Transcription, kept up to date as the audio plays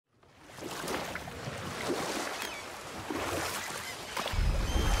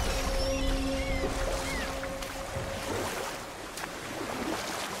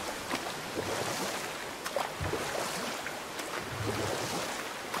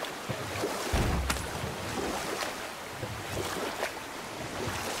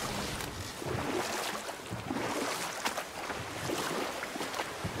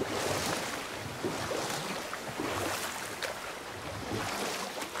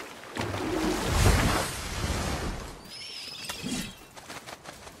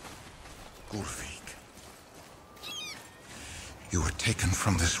taken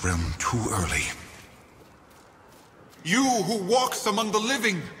from this realm too early. You who walks among the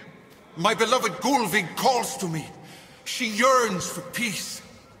living, my beloved Gulvig calls to me. She yearns for peace,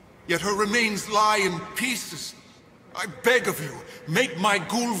 yet her remains lie in pieces. I beg of you, make my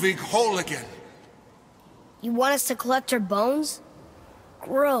Gulvig whole again. You want us to collect her bones?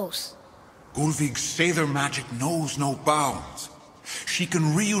 Gross. Gulvig's Seither magic knows no bounds. She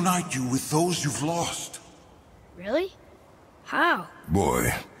can reunite you with those you've lost. Really? How?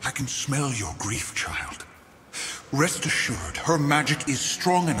 Boy. I can smell your grief, child. Rest assured, her magic is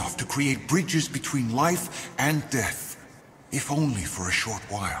strong enough to create bridges between life and death, if only for a short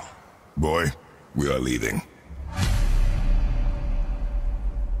while. Boy, we are leaving.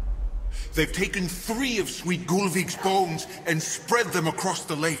 They've taken 3 of Sweet Gulvig's bones and spread them across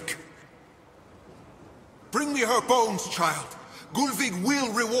the lake. Bring me her bones, child. Gulvig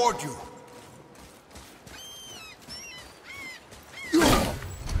will reward you.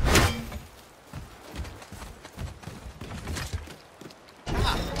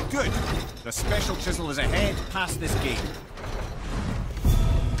 Good. The special chisel is ahead past this gate.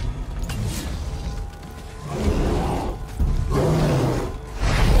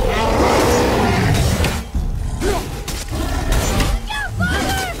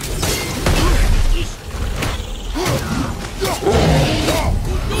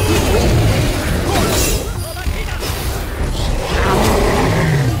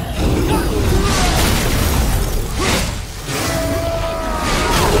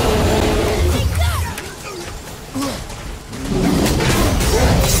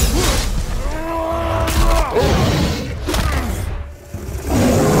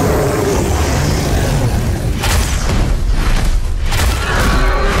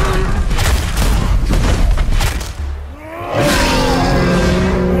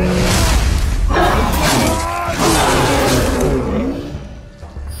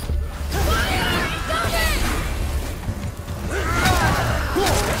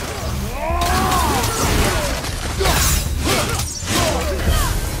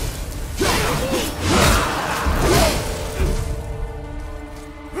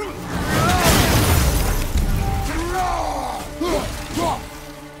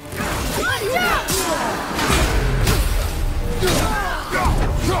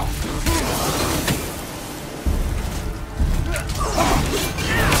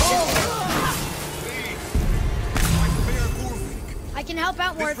 I can help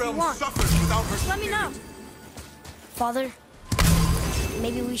out more if you want. Just let me know. Father,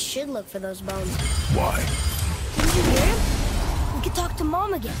 maybe we should look for those bones. Why? Didn't you hear him? We could talk to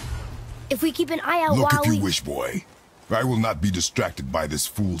Mom again. If we keep an eye out Look while if you wish, boy. I will not be distracted by this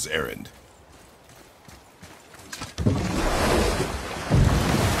fool's errand.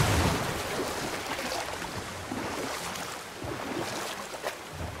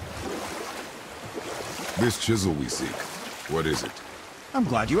 This chisel we seek, what is it? I'm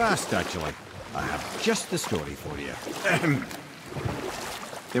glad you asked, actually. I have just the story for you.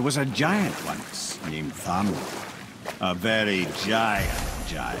 There was a giant once named Thamur. A very giant,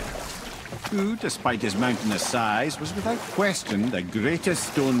 who, despite his mountainous size, was without question the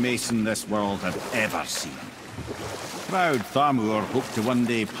greatest stonemason this world had ever seen. Proud Thamur hoped to one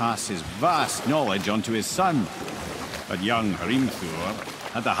day pass his vast knowledge on to his son. But young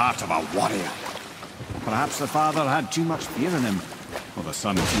Hrimthur had the heart of a warrior. Perhaps the father had too much fear in him, or the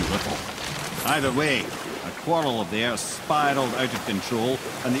son too little. Either way, a quarrel of theirs spiraled out of control,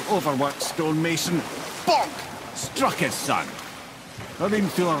 and the overworked stonemason, bonk, struck his son.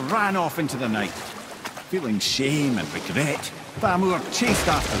 Hrimthur ran off into the night. Feeling shame and regret, Thamur chased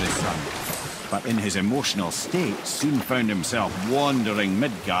after his son, but in his emotional state soon found himself wandering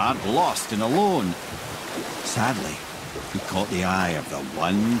Midgard, lost and alone. Sadly, he caught the eye of the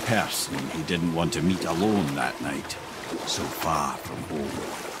one person he didn't want to meet alone that night, so far from home.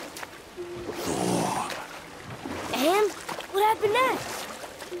 Thor. And what happened next?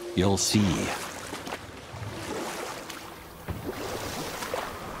 You'll see.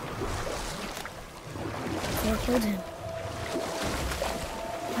 Thor killed him.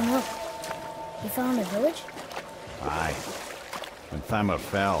 Oh no. He fell in the village? Aye. When Thamur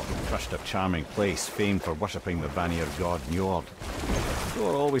fell, he crushed a charming place famed for worshipping the Vanir god Njord.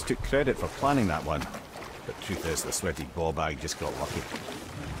 Thor always took credit for planning that one, but truth is the sweaty ballbag just got lucky.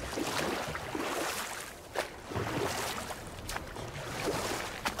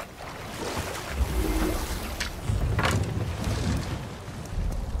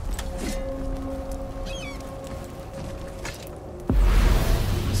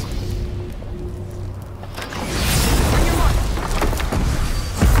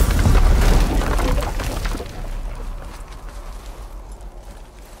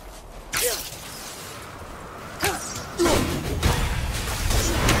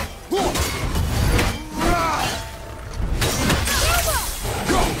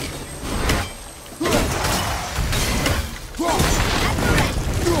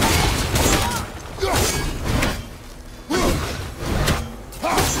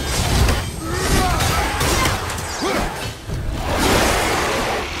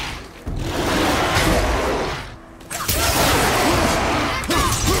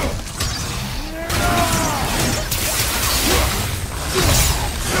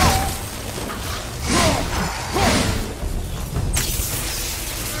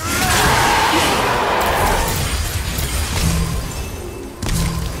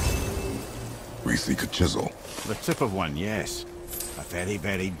 chisel. The tip of one, yes. A very,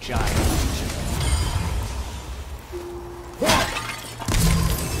 very giant chisel.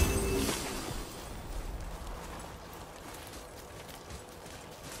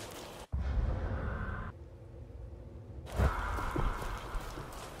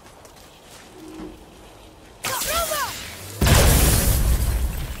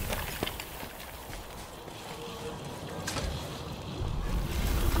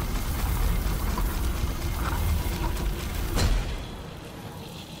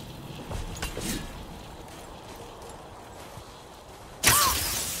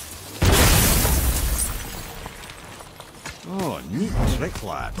 Oh, neat trick,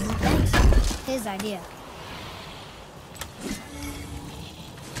 lad. Thanks. His idea.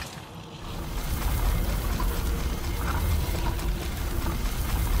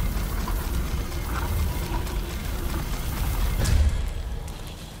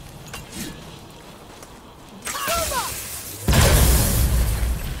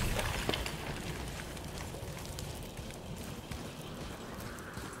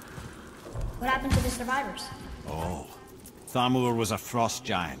 What happened to the survivors? Oh. Thamur was a frost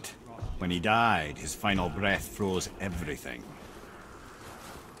giant. When he died, his final breath froze everything.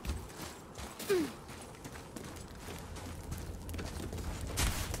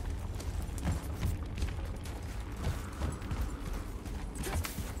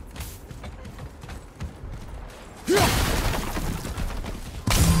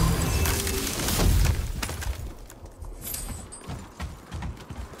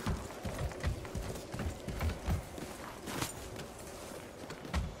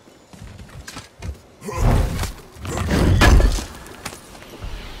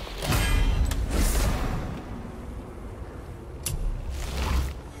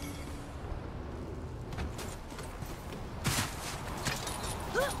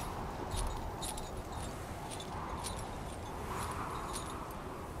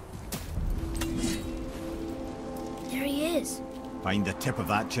 There he is. Find the tip of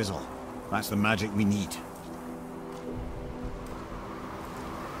that chisel. That's the magic we need.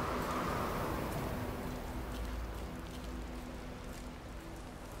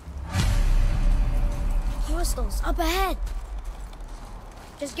 Hostiles up ahead.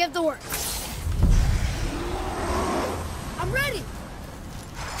 Just give the word. I'm ready.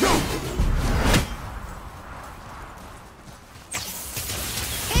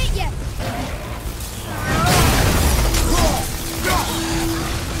 Hit ya.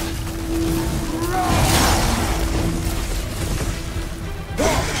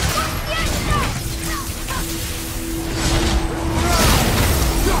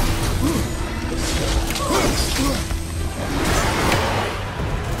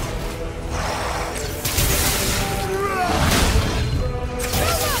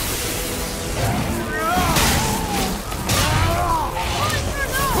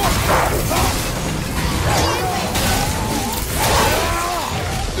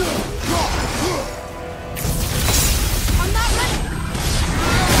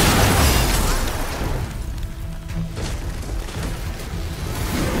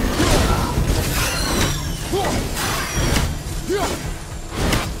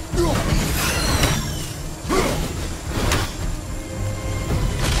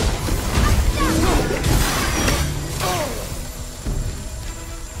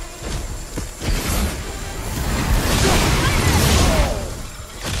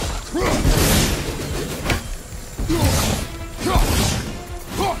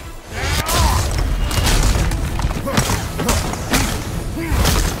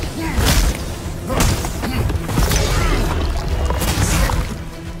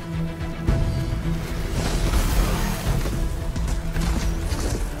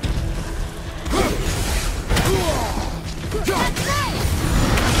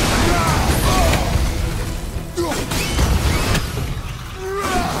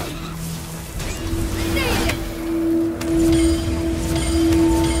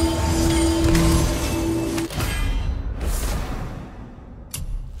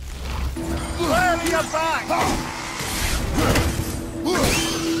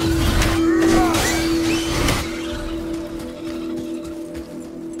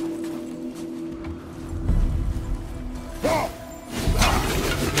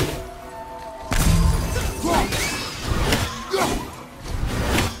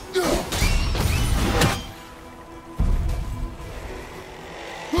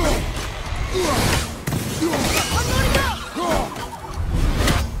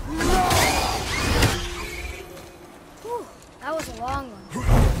 That was a long one.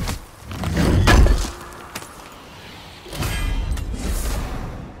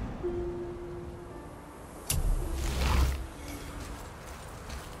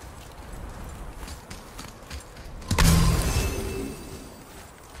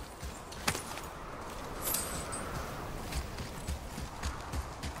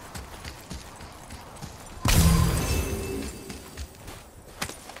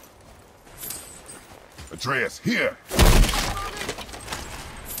 Atreus, here!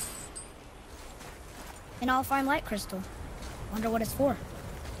 An all-fine light crystal. Wonder what it's for.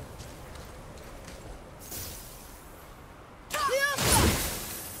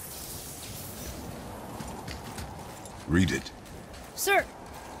 Read it. Sir!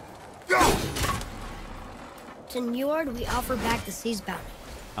 To Njord, we offer back the sea's bounty.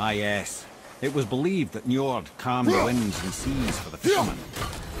 Ah, yes. It was believed that Njord calmed the winds and seas for the fishermen.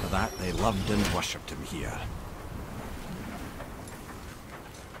 For that, they loved and worshipped him here.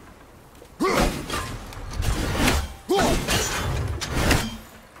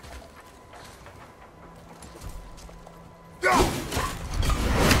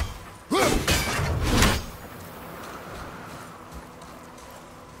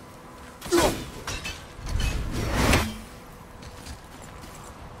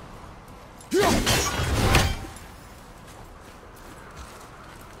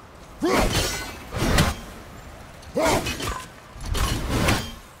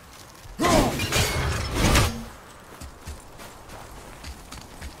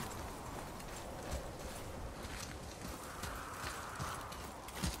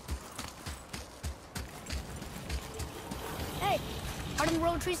 Hey, Arden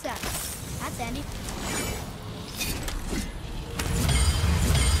rolled tree sacks. That's handy.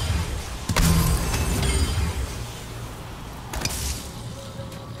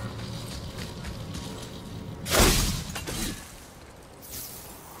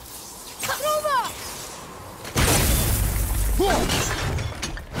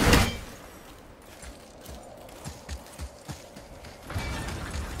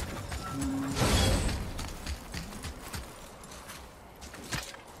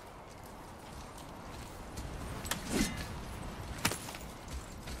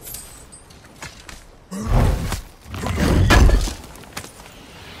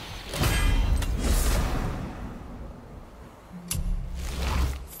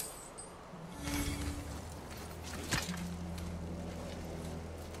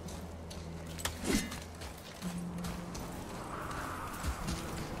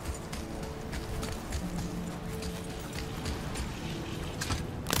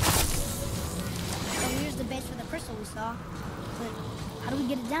 We saw, but how do we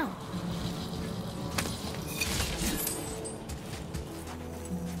get it down?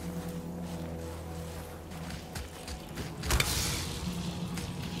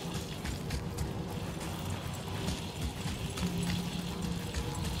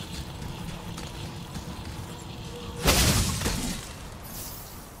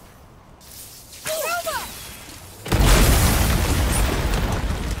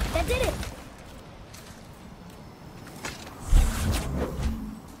 That did it!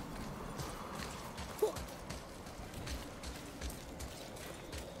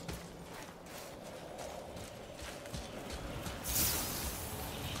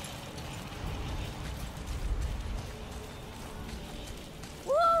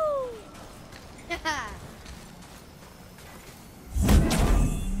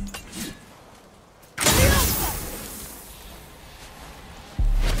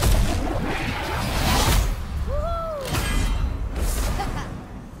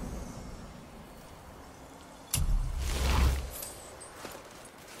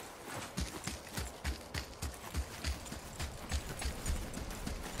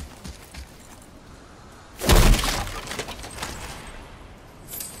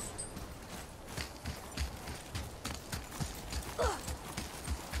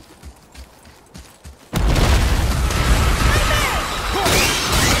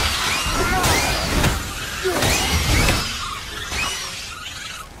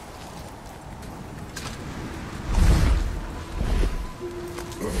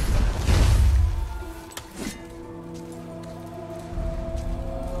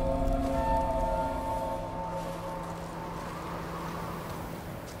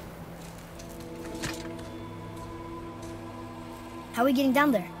 How are we getting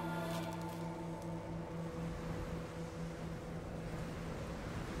down there?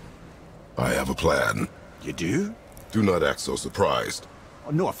 I have a plan. You do? Do not act so surprised. Oh,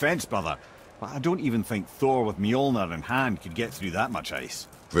 no offense, brother, but I don't even think Thor with Mjolnir in hand could get through that much ice.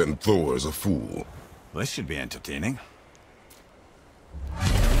 Then Thor's a fool. This should be entertaining.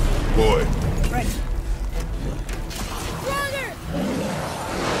 Boy. Right.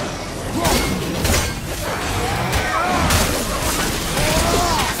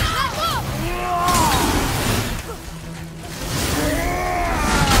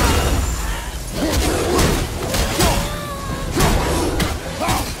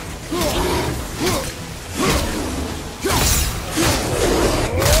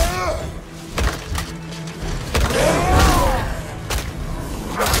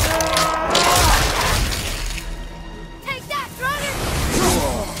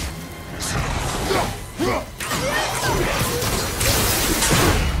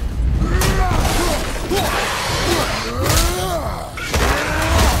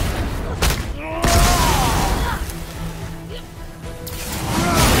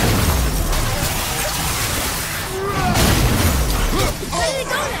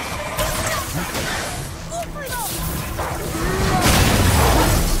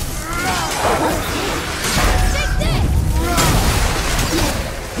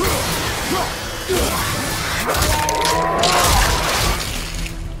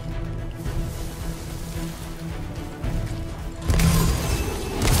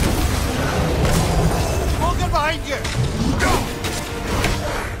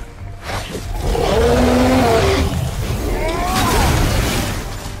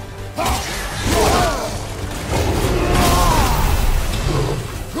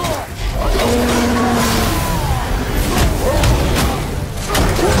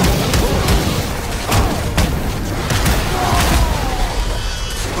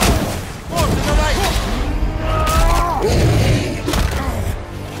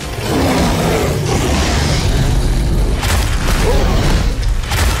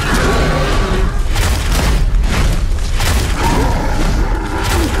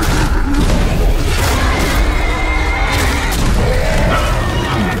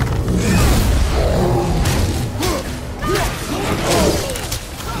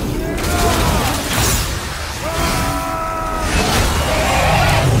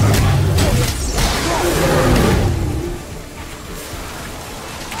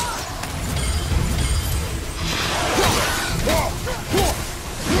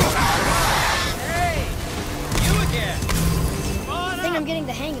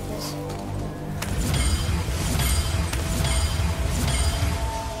 hang of this.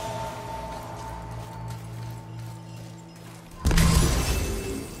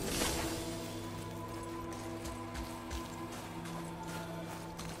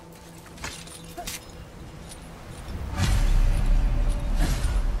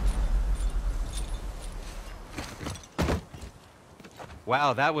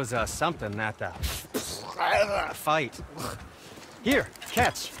 Wow, that was something, that fight. Here,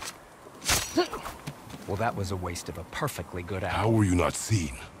 catch. Well, that was a waste of a perfectly good hour. How were you not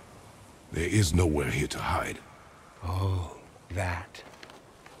seen? There is nowhere here to hide. Oh, that.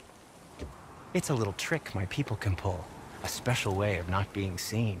 It's a little trick my people can pull. A special way of not being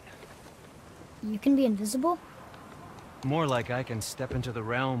seen. You can be invisible? More like I can step into the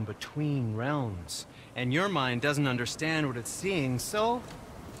realm between realms. And your mind doesn't understand what it's seeing, so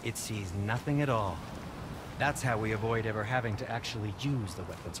it sees nothing at all. That's how we avoid ever having to actually use the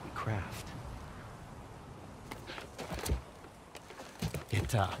weapons we craft.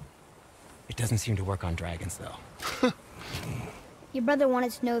 It doesn't seem to work on dragons, though. Your brother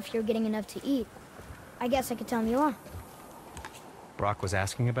wanted to know if you're getting enough to eat. I guess I could tell him you are. Brock was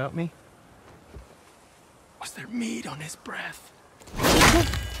asking about me? Was there meat on his breath?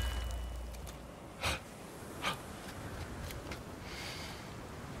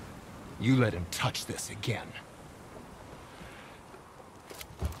 You let him touch this again.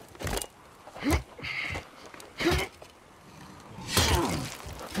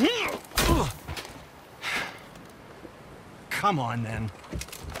 Come on, then.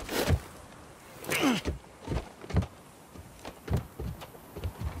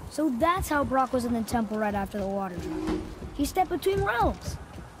 So that's how Brock was in the temple right after the water drop. He stepped between realms.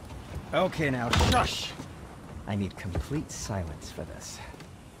 Okay, now, shush! I need complete silence for this.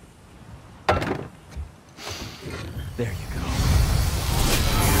 There you go.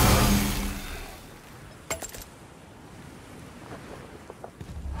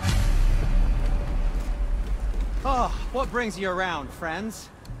 Oh, what brings you around, friends?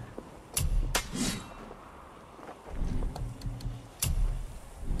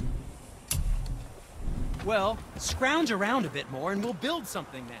 Well, scrounge around a bit more and we'll build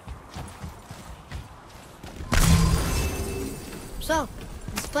something then. So,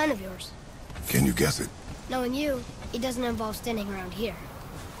 this plan of yours. Can you guess it? Knowing you, it doesn't involve standing around here.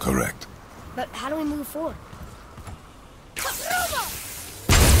 Correct. But how do we move forward?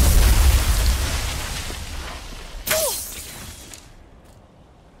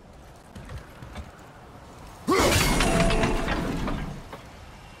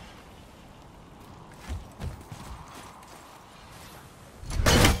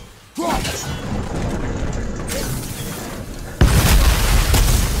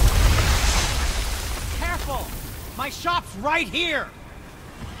 My shop's right here!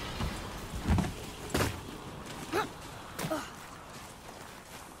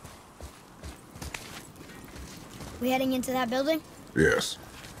 We heading into that building? Yes.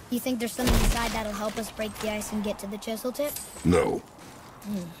 You think there's something inside that'll help us break the ice and get to the chisel tip? No.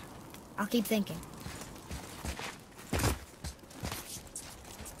 I'll keep thinking.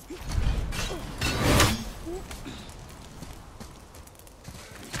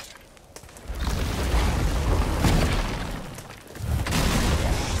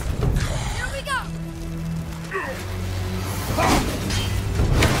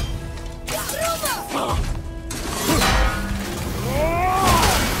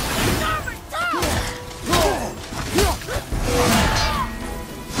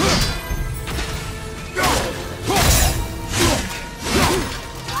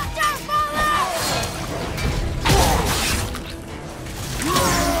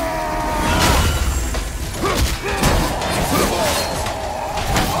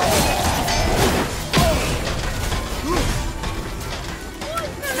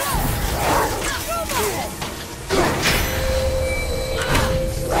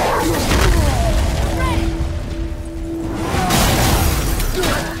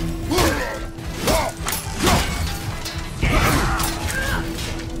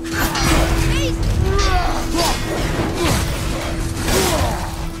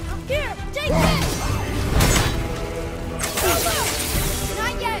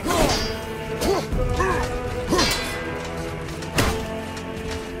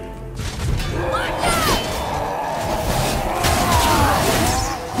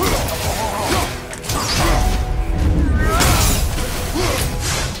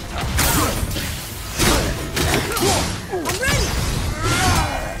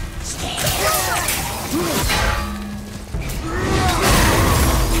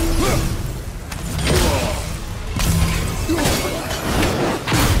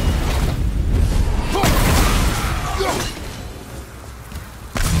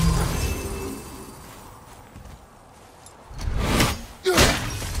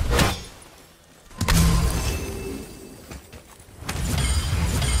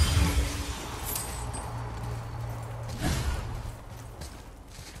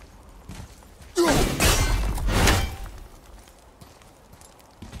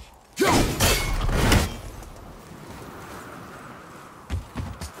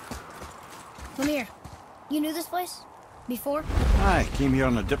 Come here. You knew this place? Before? I came here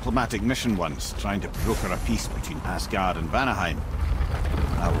on a diplomatic mission once, trying to broker a peace between Asgard and Vanaheim.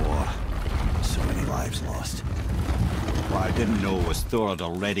 A war. So many lives lost. What I didn't know was Thor had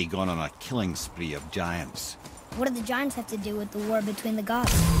already gone on a killing spree of giants. What did the giants have to do with the war between the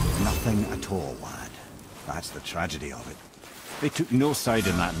gods? Nothing at all, lad. That's the tragedy of it. They took no side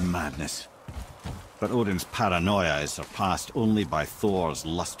in that madness. But Odin's paranoia is surpassed only by Thor's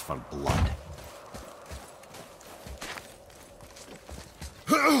lust for blood.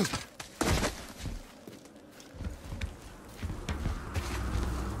 Huh?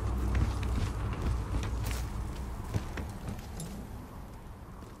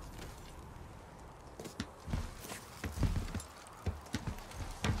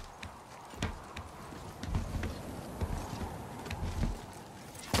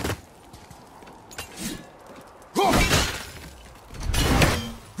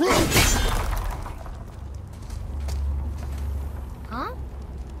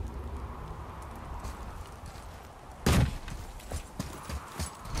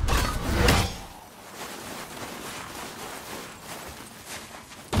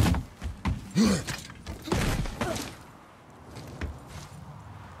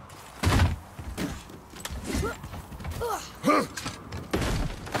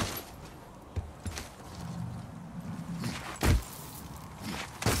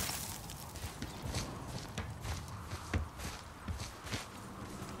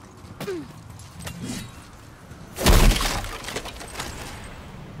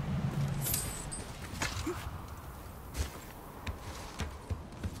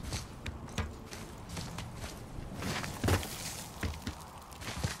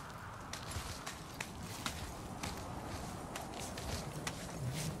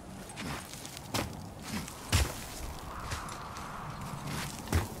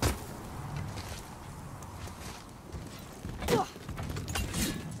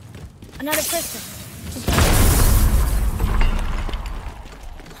 Another crystal.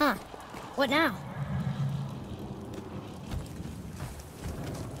 Huh. What now?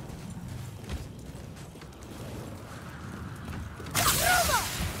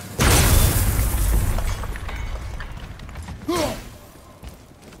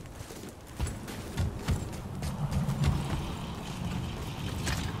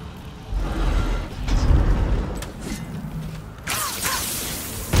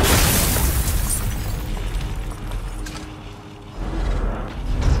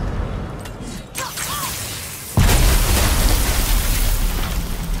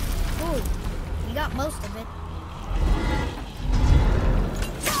 Most of it.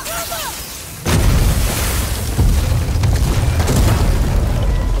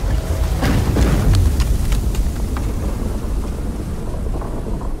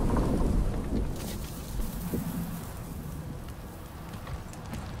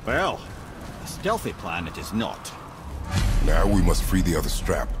 Well, a stealthy plan it is not. Now we must free the other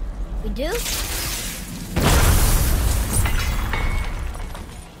strap. We do?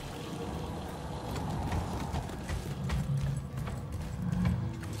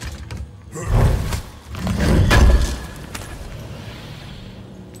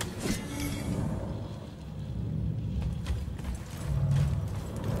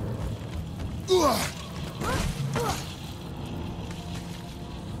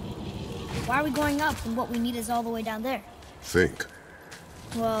 Why are we going up when what we need is all the way down there? Think.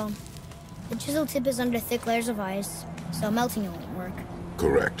 Well, the chisel tip is under thick layers of ice, so melting it won't work.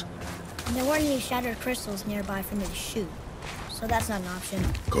 Correct. And there weren't any shattered crystals nearby for me to shoot, so that's not an option.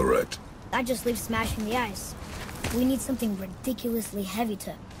 Correct. That just leaves smashing the ice. We need something ridiculously heavy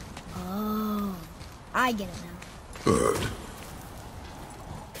to... Oh, I get it now. Good.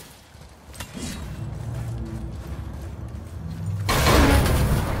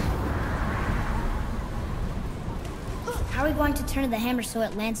 How are we going to turn the hammer so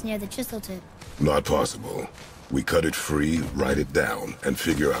it lands near the chisel tip? Not possible. We cut it free, write it down, and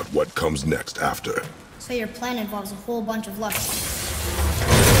figure out what comes next after. So your plan involves a whole bunch of luck.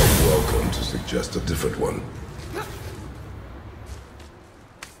 Welcome to suggest a different one.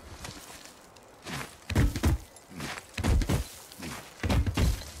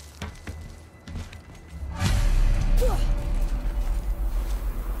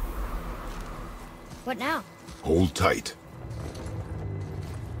 What now? Hold tight.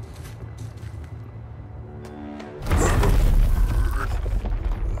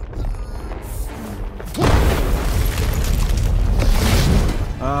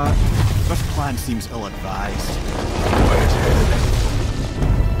 This plan seems ill-advised. Right ahead.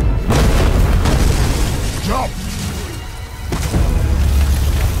 Jump!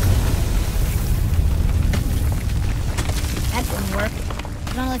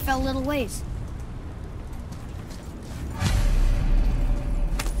 fell a little ways.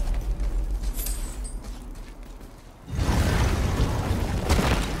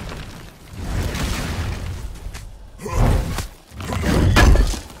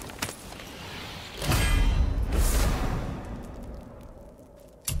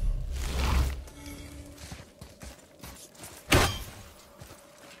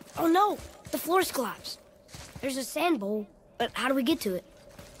 Oh no! The floor's collapsed. There's a sand bowl, but how do we get to it?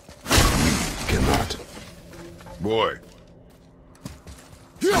 Cannot. Boy.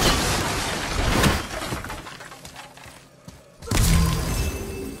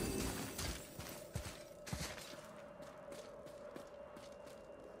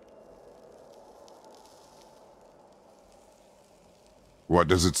 What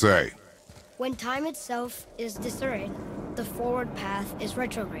does it say? When time itself is disarrayed, the forward path is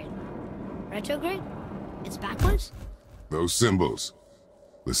retrograde. Retrograde? It's backwards? Those symbols.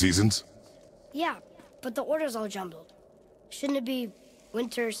 The seasons? Yeah, but the order's all jumbled. Shouldn't it be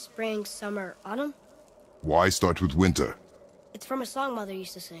winter, spring, summer, autumn? Why start with winter? It's from a song Mother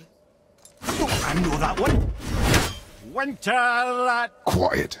used to sing. Oh, I know that one. Winter.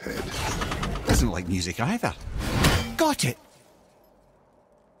 Quiet, head. Doesn't like music either. Got it.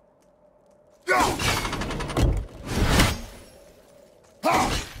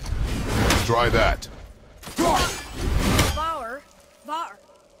 Try that. Var,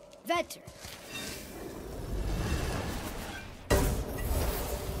 Vetter.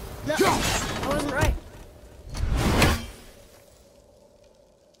 No, I wasn't right.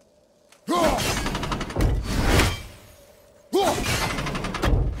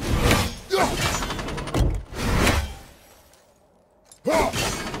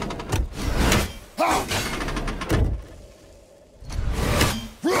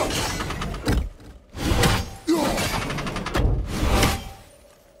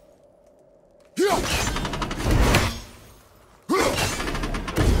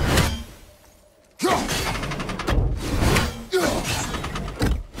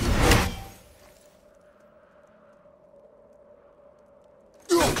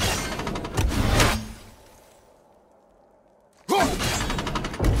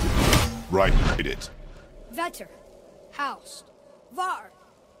 Right, hit it. Vetter, Housed, Var,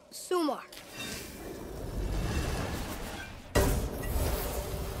 Sumar.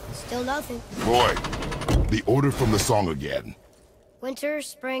 Still nothing. Boy, the order from the song again. Winter,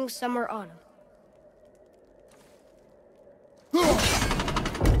 spring, summer, autumn.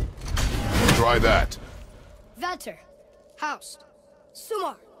 Try that. Vetter, Housed,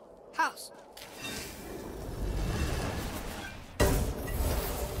 Sumar, Housed.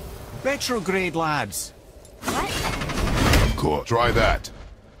 Retrograde, lads. What? Cool. Try that.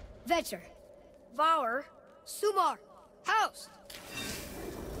 Vetter, Var, Sumar, Housed.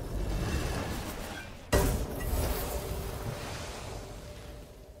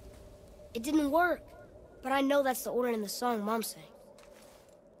 It didn't work, but I know that's the order in the song Mom sang.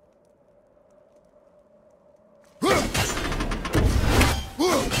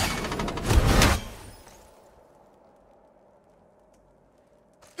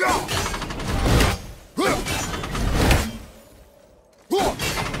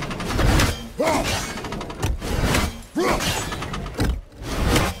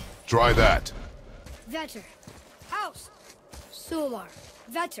 Try that. Vetter, Housed, Sumar,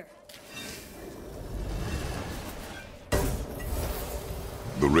 Vetter.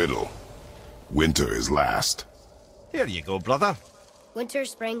 The riddle. Winter is last. Here you go, brother. Winter,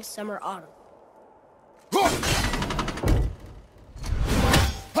 spring, summer, autumn.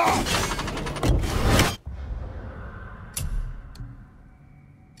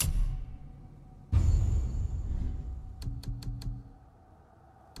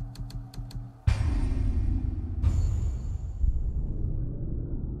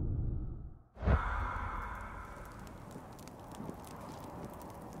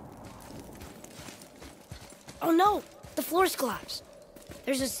 Oh no! The floor's collapsed.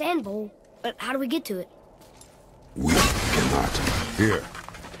 There's a sand bowl, but how do we get to it? We cannot. Here.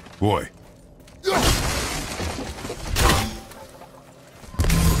 Boy.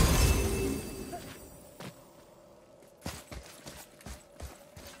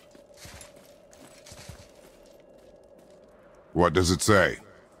 What does it say?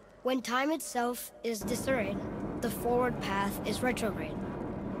 When time itself is disarrayed, the forward path is retrograde.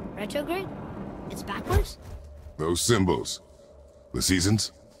 Retrograde? It's backwards? Those symbols. The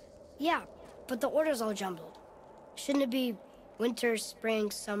seasons? Yeah, but the order's all jumbled. Shouldn't it be winter,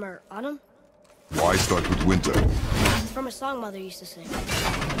 spring, summer, autumn? Why start with winter? It's from a song Mother used to sing.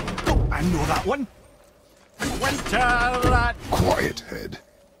 Oh, I know that one. Winter. Quiet, head.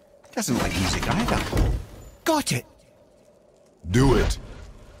 Doesn't like music either. Got it! Do it.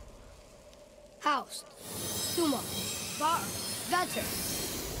 House. Sumo. Bar. Vetter.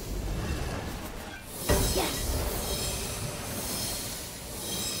 Yes!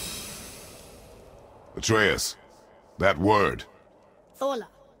 Atreus, that word. Thola.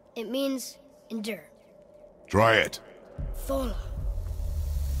 It means endure. Try it. Thola.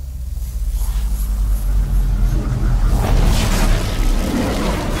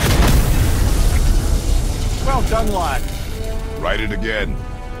 Well done, lad. Write it again.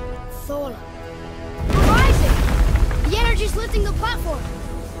 Thola. We're rising! The energy's lifting the platform.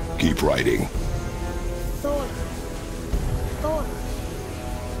 Keep writing. Thola. Thola.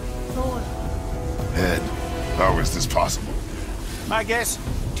 Thola. Head, how is this possible? My guess?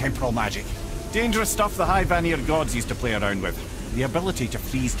 Temporal magic. Dangerous stuff the High Vanir gods used to play around with. The ability to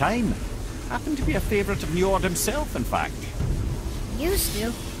freeze time. Happened to be a favorite of Njord himself, in fact. Used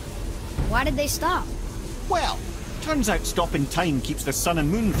to. Why did they stop? Well, turns out stopping time keeps the sun and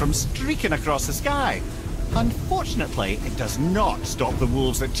moon from streaking across the sky. Unfortunately, it does not stop the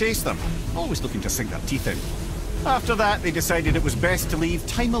wolves that chase them, always looking to sink their teeth in. After that, they decided it was best to leave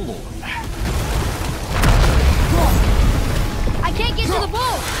time alone. I can't get to the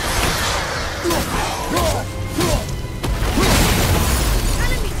bowl!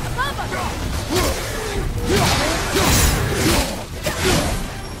 Enemies above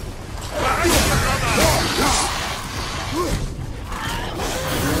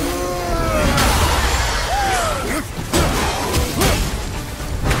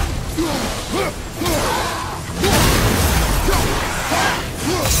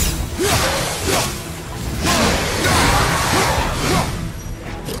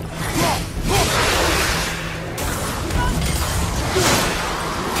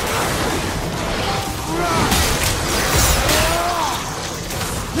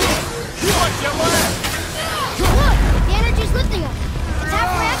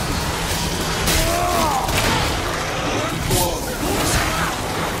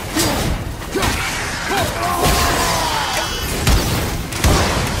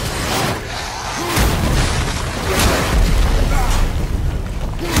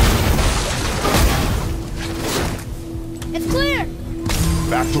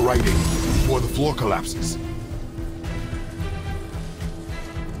Back to writing, before the floor collapses.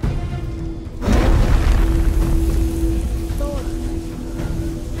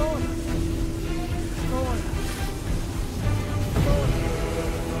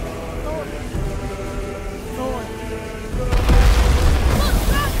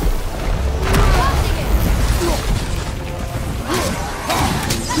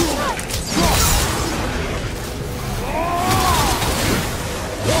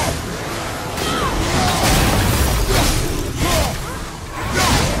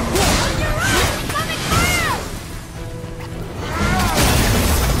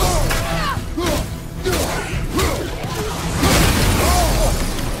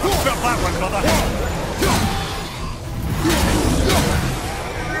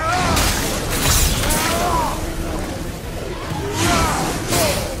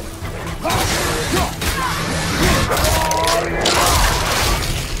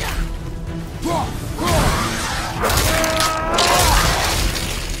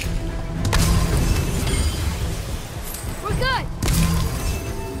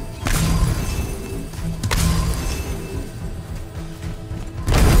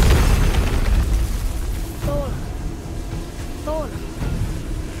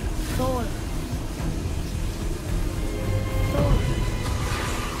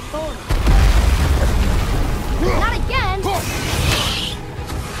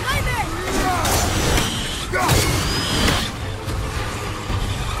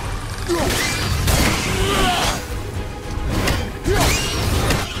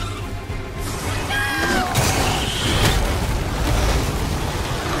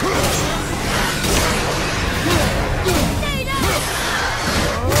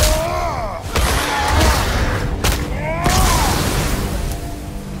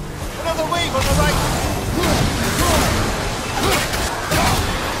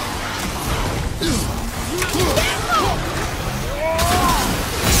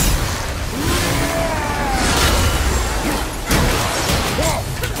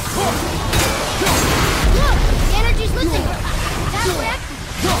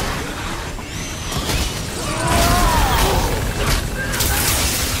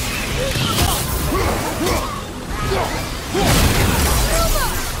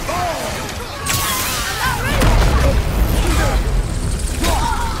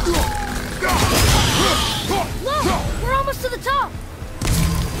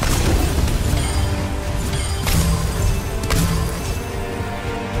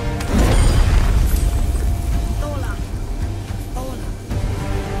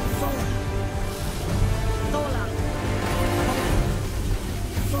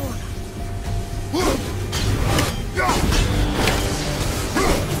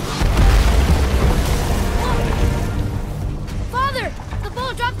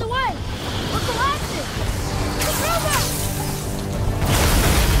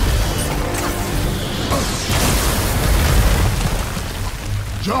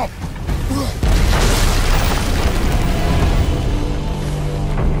 Jump!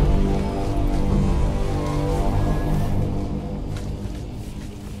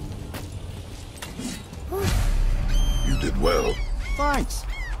 You did well. Thanks.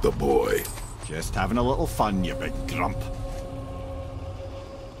 The boy. Just having a little fun, you big grump.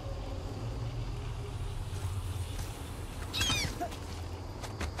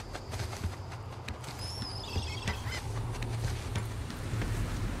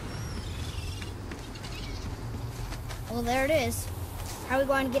 Well, there it is. How are we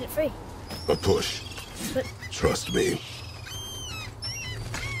going to get it free? A push. But Trust me.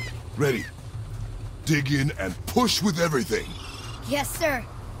 Ready. Dig in and push with everything. yes, sir.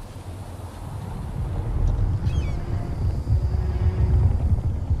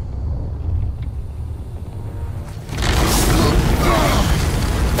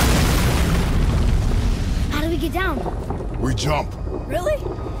 How do we get down? We jump. Really?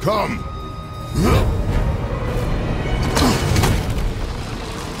 Come.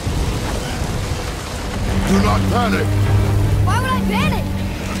 Do not panic. Why would I panic?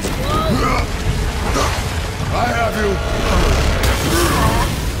 I have you.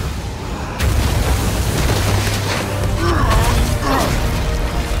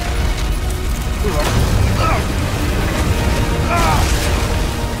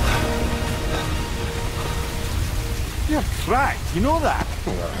 You're cracked, you know that?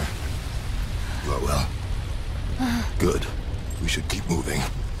 Well. Good. We should keep moving.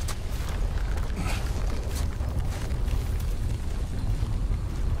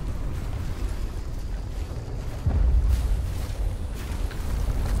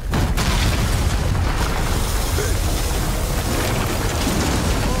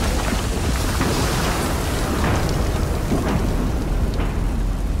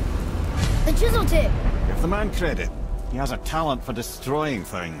 The chisel tip. Give the man credit. He has a talent for destroying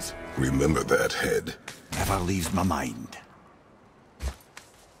things. Remember that head. Never leaves my mind.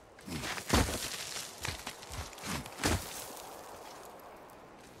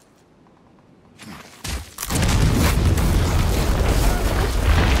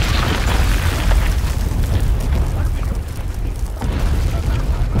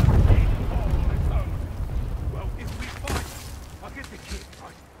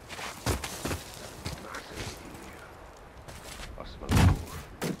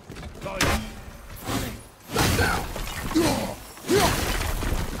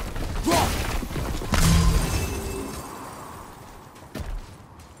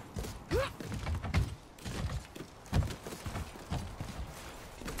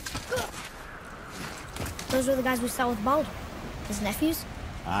 Those were the guys we saw with Baldur. His nephews?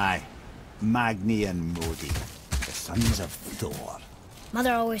 Aye. Magni and Modi. The sons of Thor.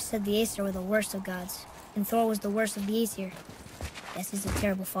 Mother always said the Aesir were the worst of gods, and Thor was the worst of the Aesir. Guess he's a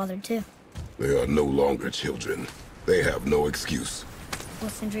terrible father, too. They are no longer children. They have no excuse. Will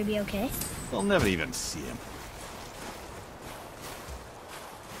Sindri be okay? They'll never even see him.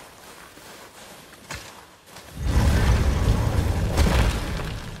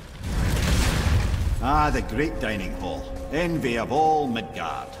 Ah, the great dining hall. Envy of all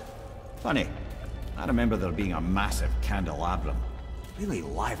Midgard. Funny, I remember there being a massive candelabrum. Really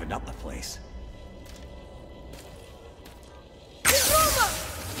livened up the place.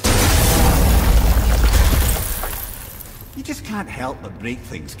 You just can't help but break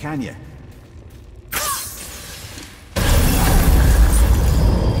things, can you?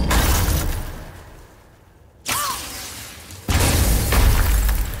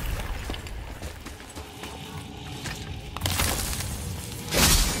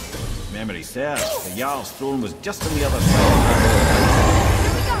 Memory serves, the Jarl's throne was just on the other side.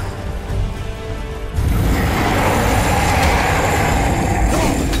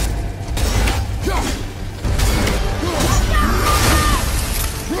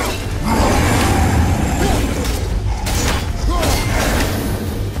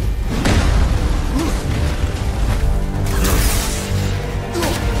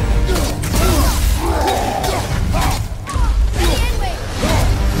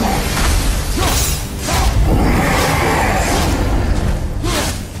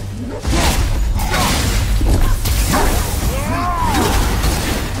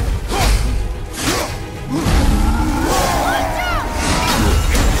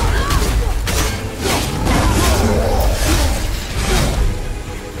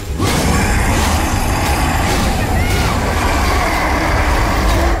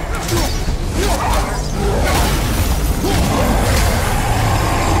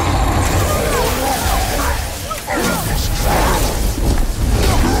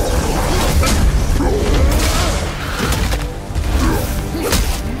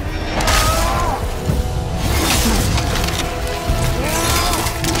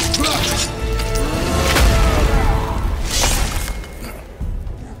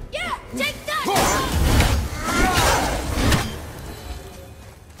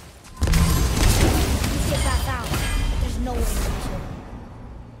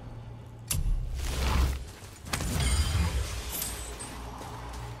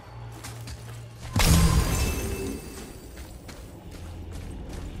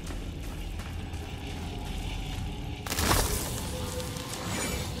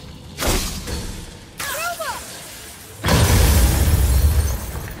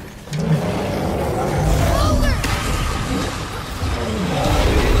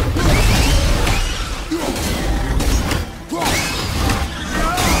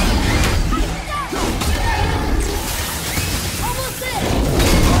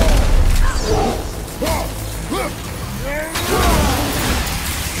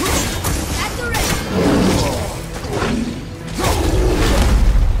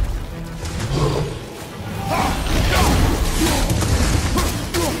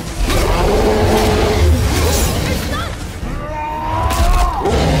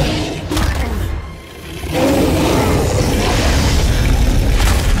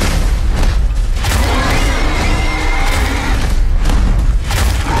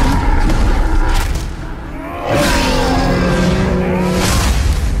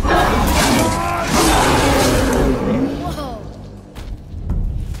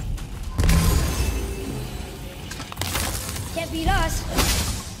 beat us.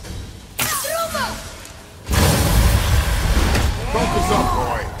 Focus up,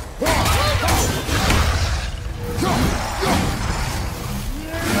 boy.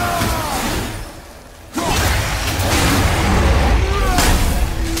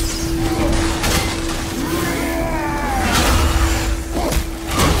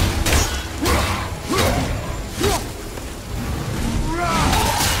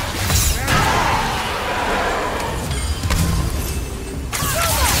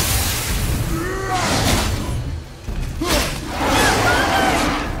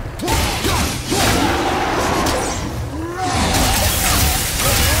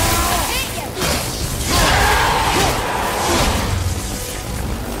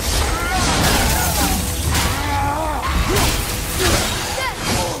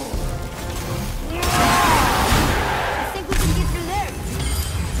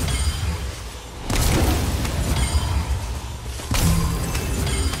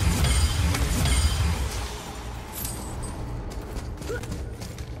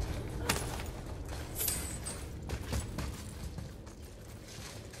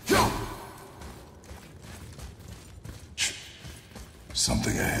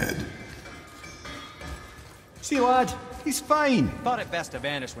 Something ahead. See, lad, he's fine. Thought it best to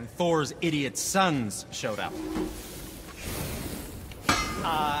vanish when Thor's idiot sons showed up.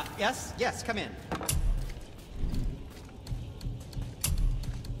 Yes, come in.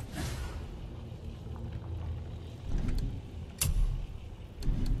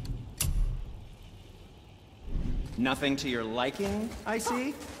 Nothing to your liking, I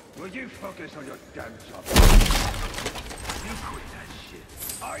see? Will you focus on your damn job? You quit that shit.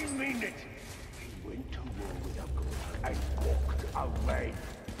 I mean it. He went to war with Uncle and walked away.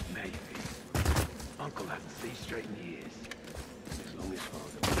 Maybe. Uncle hasn't seen straight in years. As long as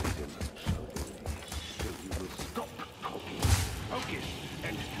Father believes him, so you will stop talking. Focus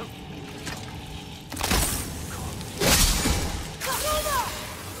and help me.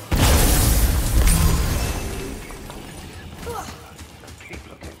 Keep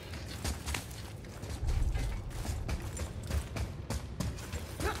looking.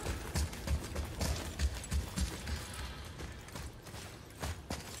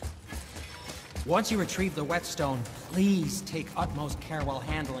 Once you retrieve the whetstone, please take utmost care while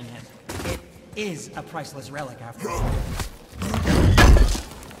handling it. It is a priceless relic after all.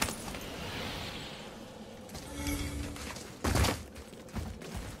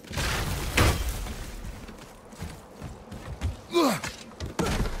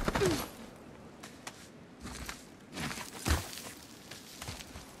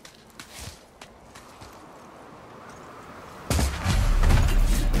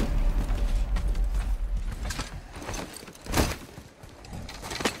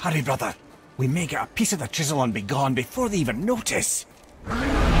 Hurry, brother. We may get a piece of the chisel and be gone before they even notice.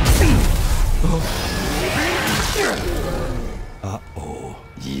 Uh-oh.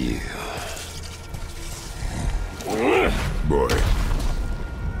 Yeah. Boy.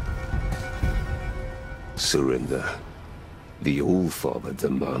 Surrender. The All-Father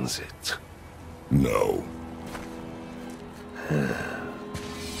demands it. No.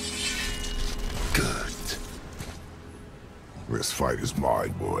 Good. This fight is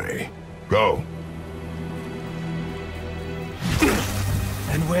mine, boy. Go.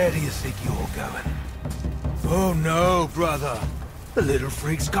 And where do you think you're going? Oh no, brother. The little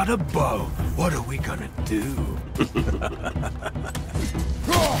freak's got a bow. What are we gonna do?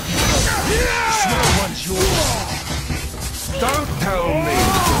 Small one's yours. Don't tell me.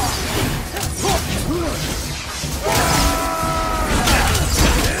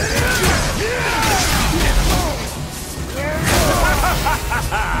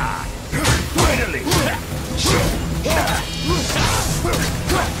 Finally!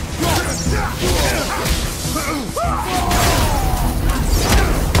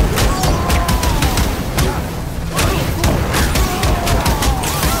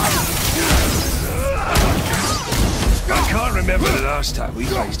 I can't remember the last time we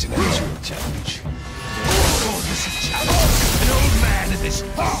faced an actual challenge. An old man in this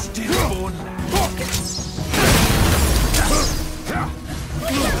stillborn land.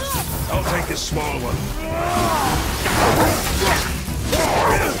 I'll take this small one.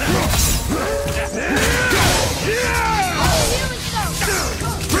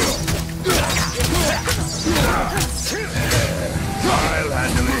 I'll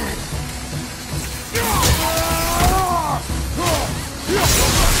handle it.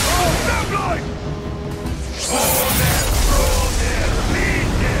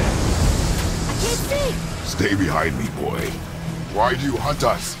 Stay behind me, boy. Why do you hunt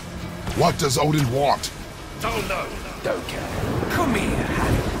us? What does Odin want? Don't know. Okay. Come here,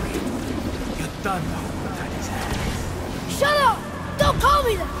 Harry. You done know what that is hand. Shut up! Don't call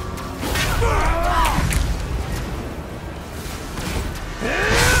me that!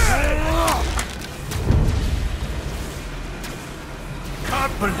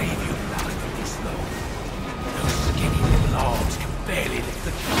 Can't believe you lasted this long. Those skinny little arms can barely lift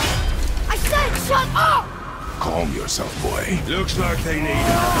the car. I said shut up! Calm yourself, boy. Looks like they need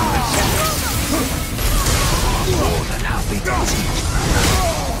More than happy to teach, brother.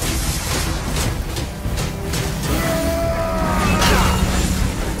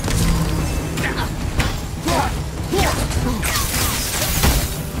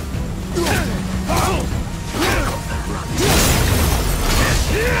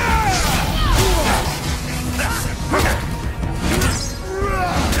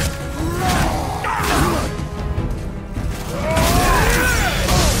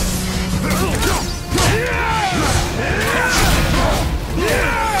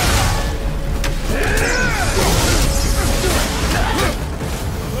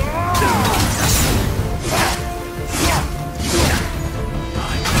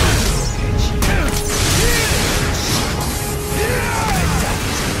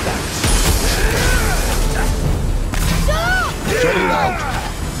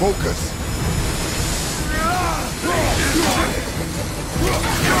 Focus.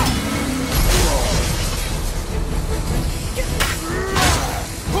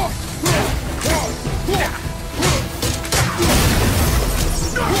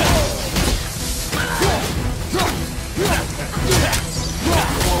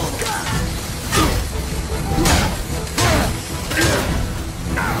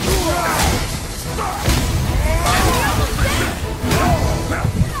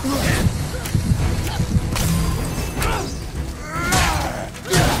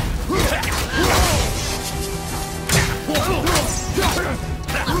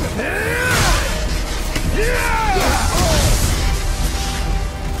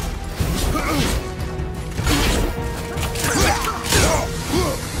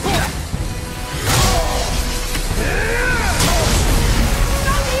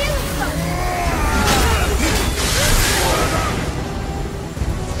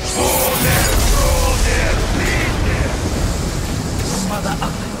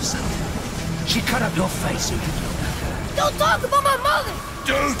 She cut up your face, you can Don't talk about my mother!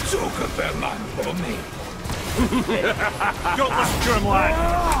 Don't talk about my mommy. Don't listen to him,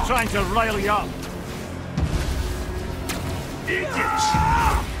 lad. He's trying to rile you up. Idiots!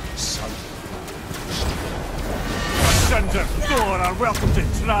 Sons of Thor are welcome to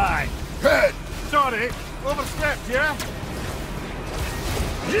try. Head! Sorry, overstepped, yeah?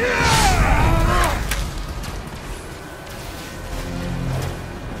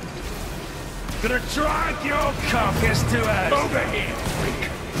 Gonna drag your carcass to us! Over here,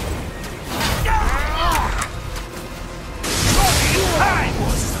 freak! Hey!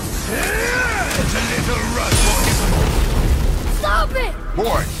 There's a little run, Stop it!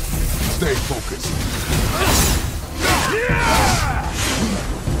 Boy, stay focused.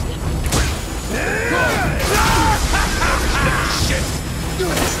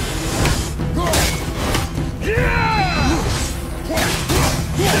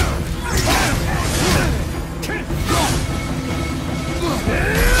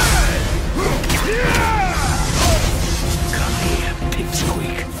 Come here,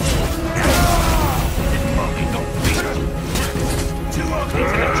 pipsqueak. Mommy, don't beat her. Two of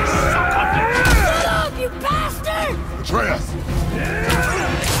these guys just suck on it. Shut up, you bastard! Atreus!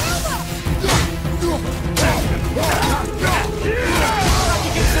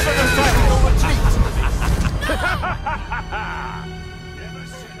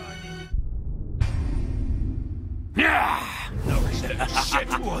 Shit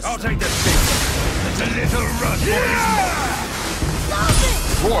was. I'll take the stick. There's a little run for his Stop it!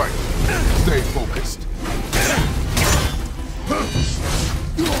 Boy, stay focused.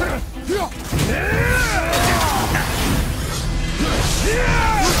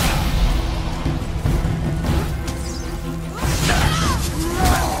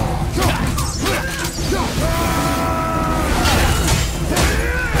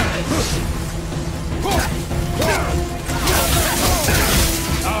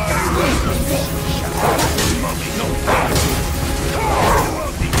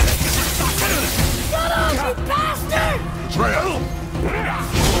 Shut up, you bastard! Atreus!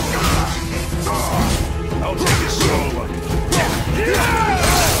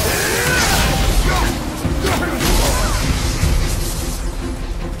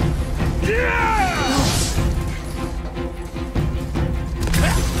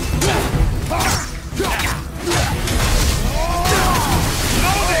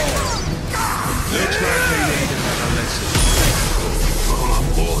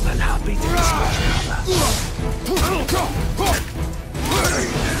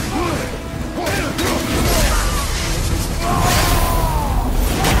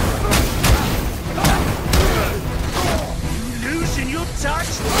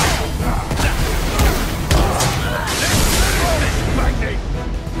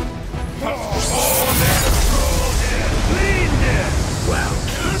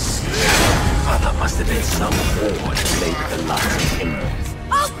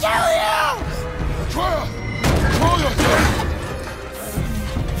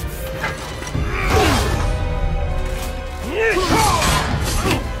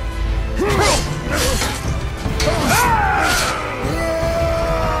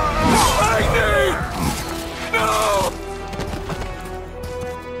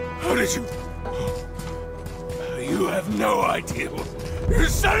 How did you... You have no idea. You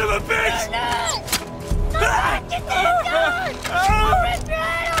son of a bitch! No! Get that gun! Oh,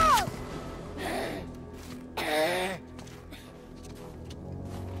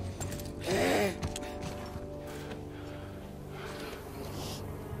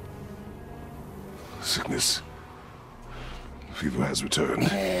 Sickness. Fever has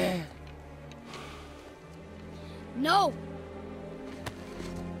returned. No!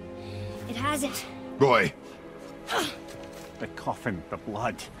 It hasn't. Roy! The coffin, the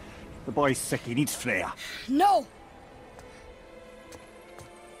blood. The boy's sick, he needs Freya. No!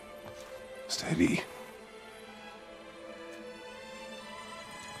 Steady.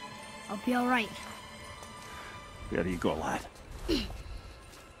 I'll be alright. There you go, lad.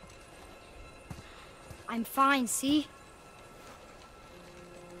 I'm fine, see?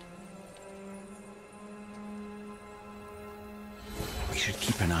 We should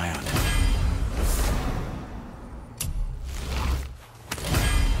keep an eye on him.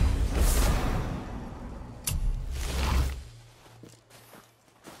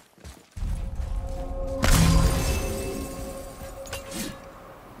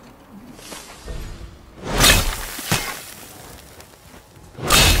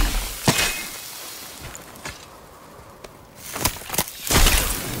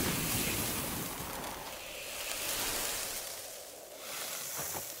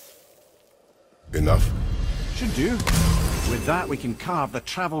 Enough? Should do. With that, we can carve the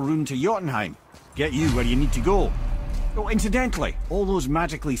travel rune to Jotunheim. Get you where you need to go. Oh, incidentally, all those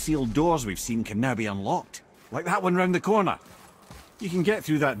magically sealed doors we've seen can now be unlocked. Like that one round the corner. You can get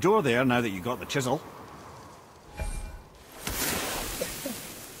through that door there now that you've got the chisel.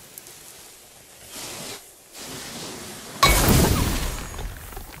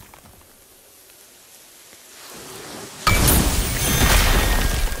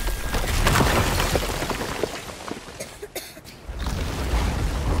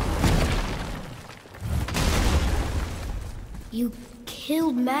 You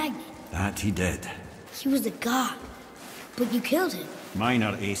killed Magni. That he did. He was a god. But you killed him.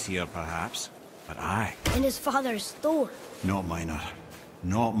 Minor Aesir, perhaps. But I. And his father is Thor. Not minor.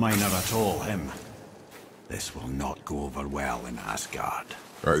 Not minor at all, him. This will not go over well in Asgard.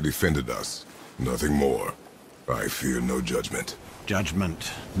 I defended us. Nothing more. I fear no judgment.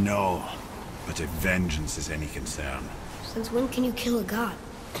 Judgment, no. But if vengeance is any concern. Since when can you kill a god?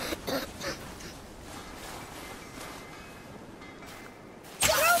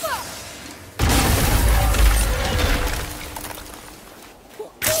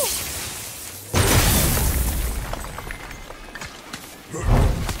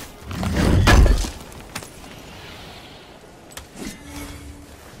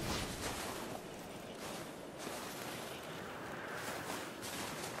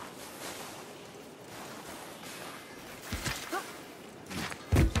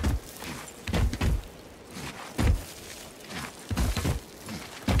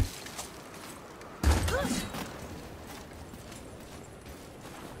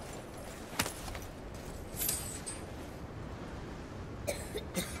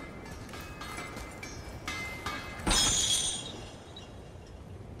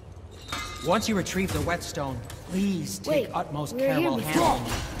 Once you retrieve the whetstone, please take utmost care while handling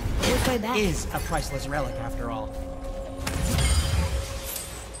it. It is a priceless relic, after all.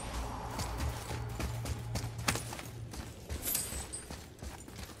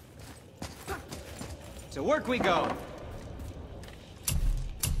 To work we go!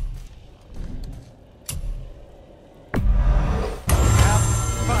 Have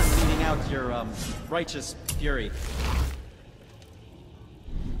fun meeting out your, righteous fury.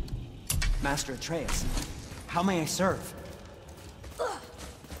 Master Atreus, how may I serve?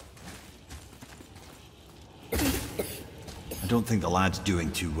 I don't think the lad's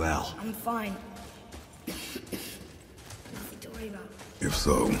doing too well. I'm fine. Nothing to worry about. If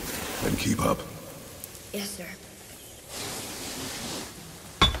so, then keep up. Yes, sir.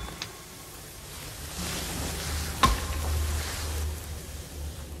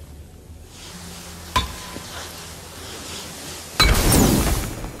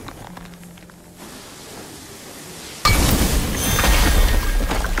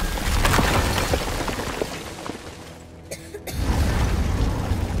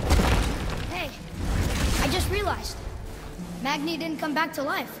 Magni didn't come back to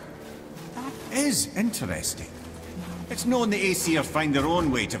life. That is interesting. It's known the Aesir find their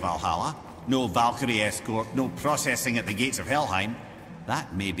own way to Valhalla. No Valkyrie escort, no processing at the gates of Helheim.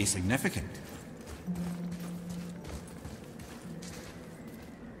 That may be significant.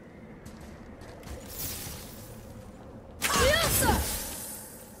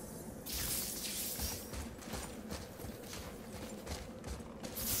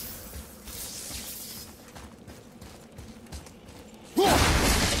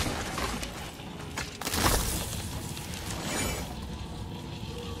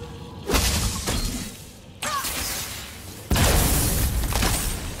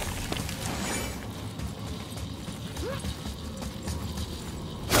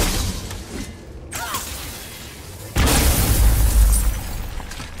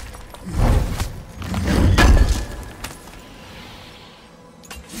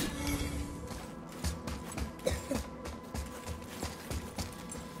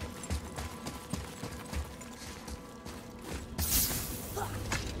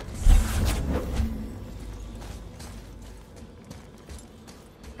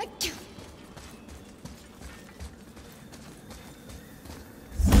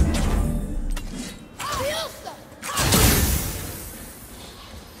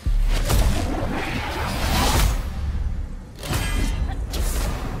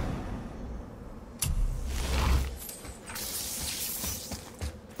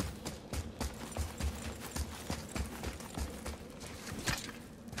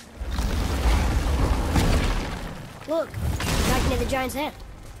 Look, back near the giant's hand.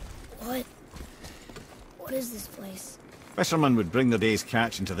 What is this place? Fishermen would bring their day's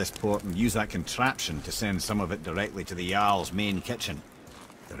catch into this port and use that contraption to send some of it directly to the Jarl's main kitchen.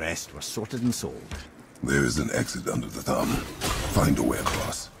 The rest was sorted and sold. There is an exit under the thumb. Find a way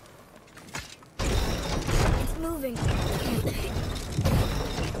across. It's moving.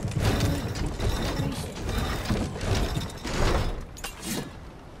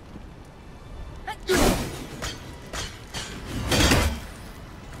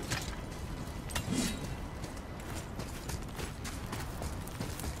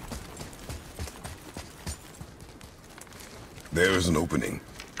 There is an opening.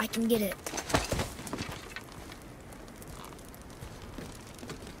 I can get it.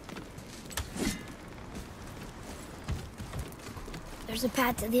 There's a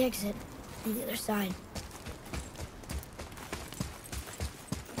path to the exit on the other side.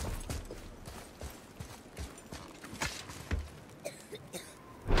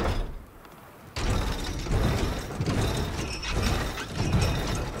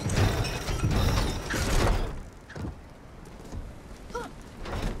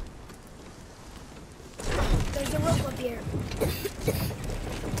 There's a rope up here.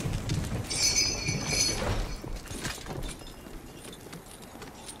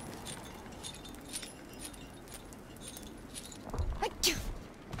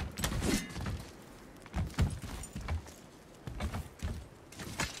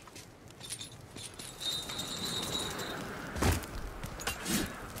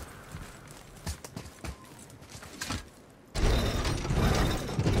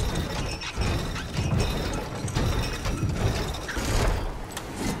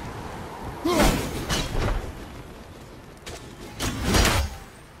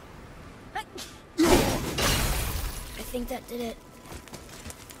 I think that did it.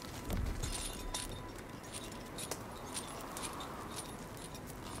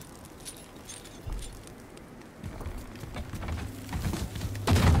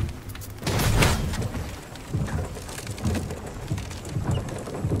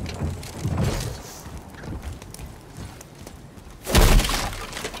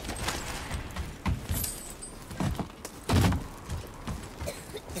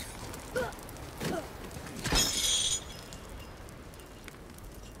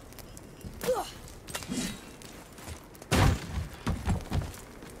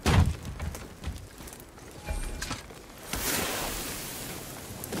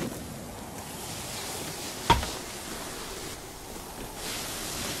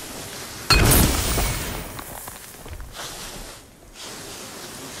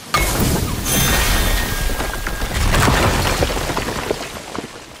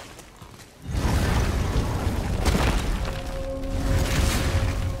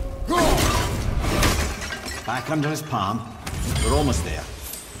 Back under his palm. We're almost there.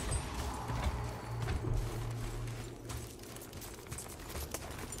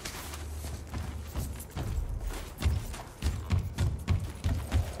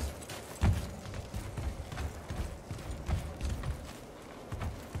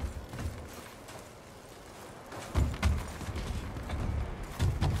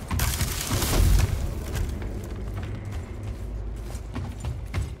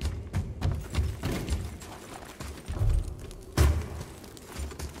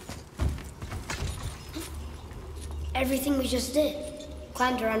 Everything we just did.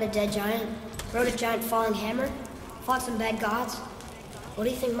 Climbed around a dead giant, rode a giant falling hammer, fought some bad gods. What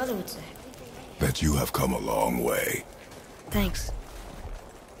do you think Mother would say? That you have come a long way. Thanks.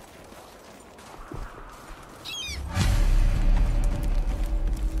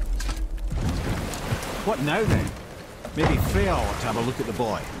 What now then? Maybe Freya ought to have a look at the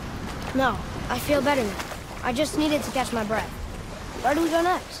boy. No, I feel better now. I just needed to catch my breath. Where do we go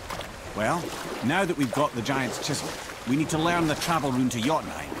next? Well, now that we've got the giant's chisel, we need to learn the travel rune to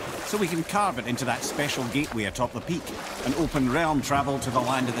Jotunheim, so we can carve it into that special gateway atop the peak, and open realm travel to the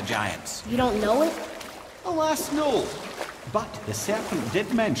land of the giants. You don't know it? Alas, no. But the serpent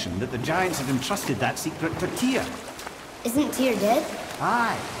did mention that the giants had entrusted that secret to Tyr. Isn't Tyr dead?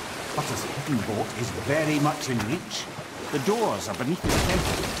 Aye, but his hidden boat is very much in reach. The doors are beneath his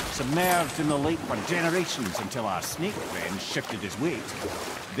temple, submerged in the lake for generations until our snake friend shifted his weight.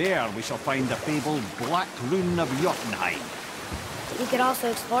 There we shall find the fabled Black Rune of Jotunheim. We could also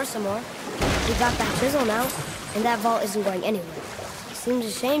explore some more. We got that chisel now, and that vault isn't going anywhere. It seems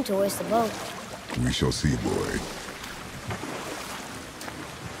a shame to waste the boat. We shall see, boy.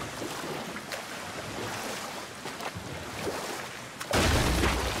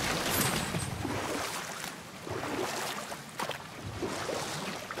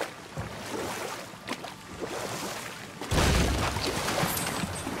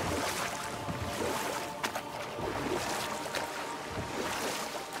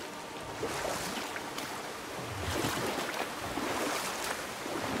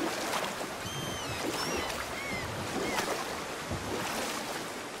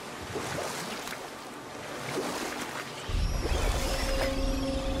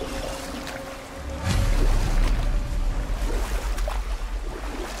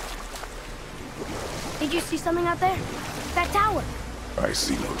 Did you see something out there? That tower. I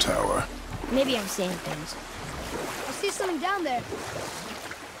see no tower. Maybe I'm seeing things. I see something down there.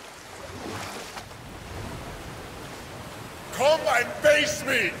 Come and face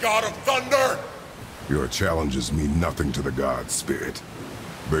me, God of Thunder! Your challenges mean nothing to the gods, Spirit.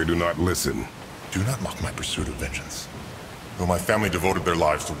 They do not listen. Do not mock my pursuit of vengeance. Though my family devoted their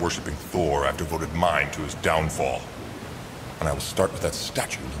lives to worshipping Thor, I've devoted mine to his downfall. And I will start with that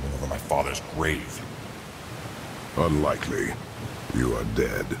statue looming over my father's grave. Unlikely. You are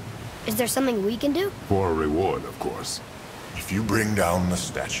dead. Is there something we can do? For a reward, of course. If you bring down the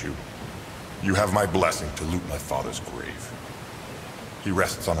statue, you have my blessing to loot my father's grave. He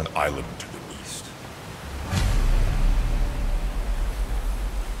rests on an island to the east.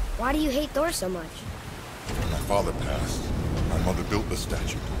 Why do you hate Thor so much? When my father passed, my mother built the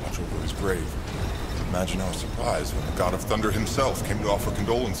statue to watch over his grave. Imagine our surprise when the God of Thunder himself came to offer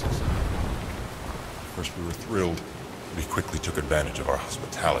condolences. First we were thrilled, but he quickly took advantage of our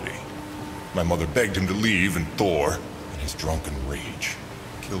hospitality. My mother begged him to leave, and Thor, in his drunken rage,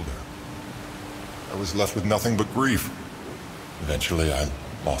 killed her. I was left with nothing but grief. Eventually, I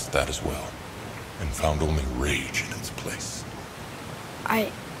lost that as well, and found only rage in its place.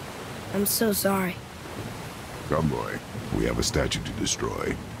 I'm so sorry. Come, boy. We have a statue to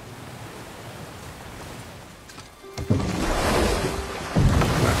destroy.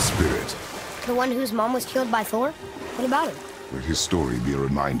 That spirit. The one whose mom was killed by Thor? What about him? Let his story be a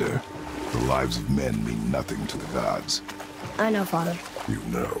reminder. The lives of men mean nothing to the gods. I know, Father. You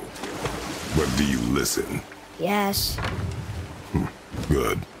know. But do you listen? Yes.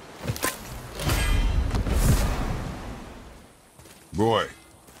 Good. Boy,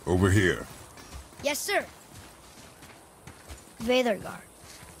 over here. Yes, sir. Veðurgard.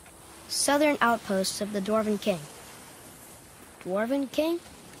 Southern outpost of the Dwarven King. Dwarven King?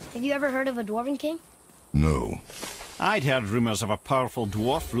 Have you ever heard of a Dwarven King? No. I'd heard rumors of a powerful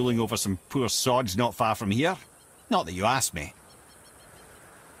dwarf ruling over some poor sods not far from here. Not that you asked me.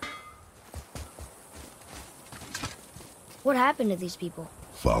 What happened to these people?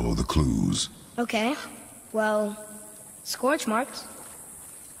 Follow the clues. Okay. Well, scorch marks.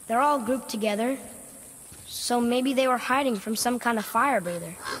 They're all grouped together. So maybe they were hiding from some kind of fire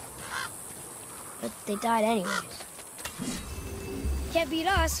breather. But they died anyways. Can't beat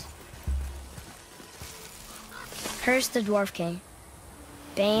us. Curse the Dwarf King.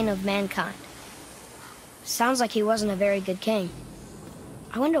 Bane of mankind. Sounds like he wasn't a very good king.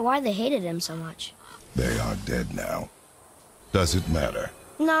 I wonder why they hated him so much. They are dead now. Does it matter?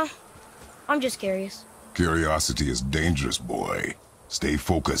 No. I'm just curious. Curiosity is dangerous, boy. Stay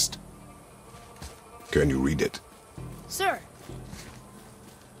focused. Can you read it? Sir.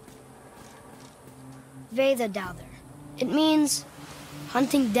 Veðurgard. It means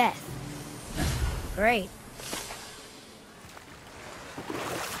hunting death. Great.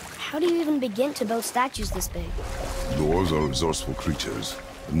 How do you even begin to build statues this big? Dwarves are resourceful creatures.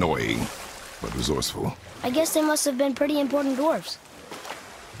 Annoying, but resourceful. I guess they must have been pretty important dwarves.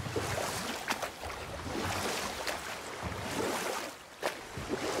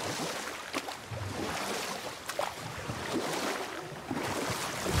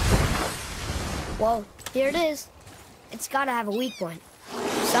 Well, here it is. It's gotta have a weak point.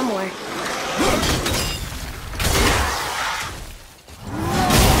 Somewhere.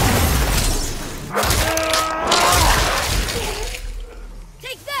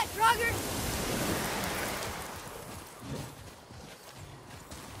 Take that, Draugr!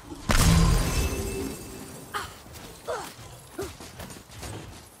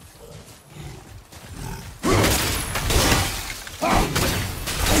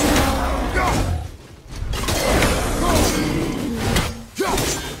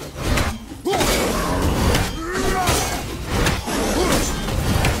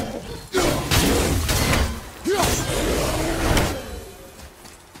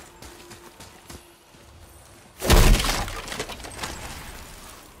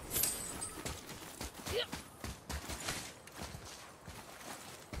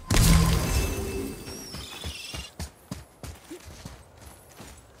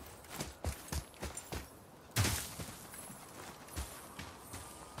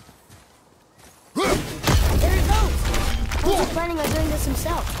 Planning on doing this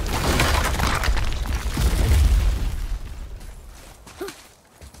himself.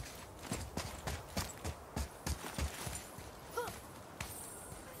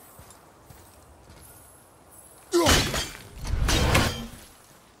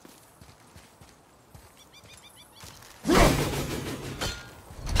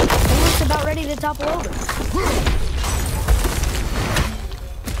 Almost about ready to topple over.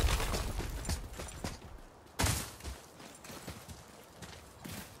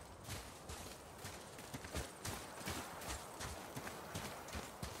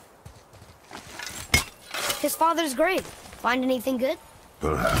 Father's grave. Find anything good?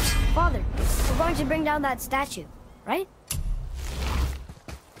 Perhaps. Father, we're going to bring down that statue, right?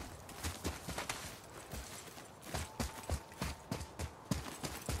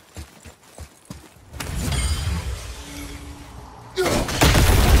 He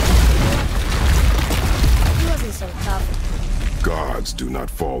wasn't so tough. Gods do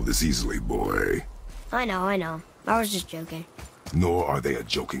not fall this easily, boy. I know. I was just joking. Nor are they a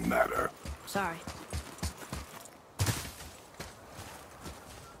joking matter. Sorry.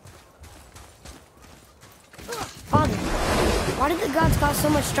 Father, why did the gods cause so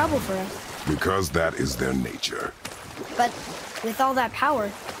much trouble for us? Because that is their nature. But with all that power,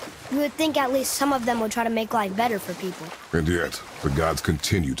 you would think at least some of them would try to make life better for people. And yet, the gods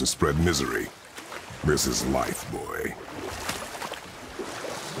continue to spread misery. This is life, boy.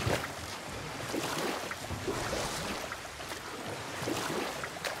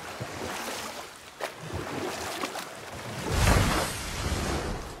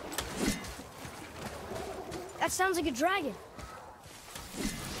 That sounds like a dragon.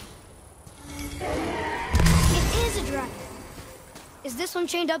 It is a dragon. Is this one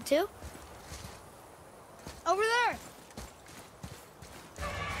chained up too? Over there!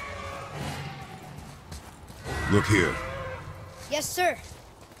 Look here. Yes, sir.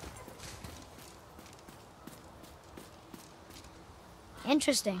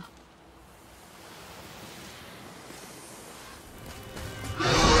 Interesting.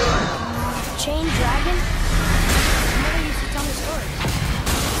 Chained dragon? My mother used to tell me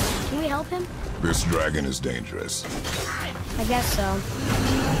stories. Can we help him? This dragon is dangerous. I guess so.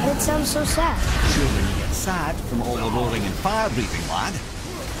 But it sounds so sad. Surely you get sad from all the roaring and fire-breathing, lad.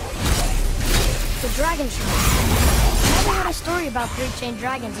 The dragon shrine. I never heard a story about 3 chained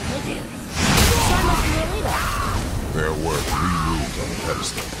dragons in Italy. So I must be illegal. There were 3 rooms on the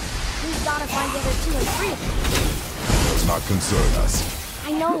pedestal. We've got to find the other 2 and 3 of them. Does not concern us.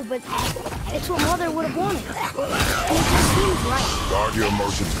 I know, but it's what Mother would have wanted. And it just seems right. Guard your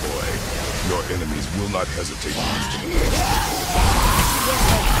emotions, boy. Your enemies will not hesitate to use them. Yes,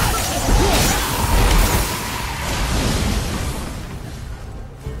 sir.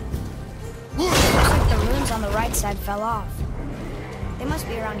 Looks like the runes on the right side fell off. They must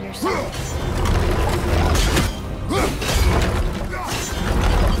be around here somewhere.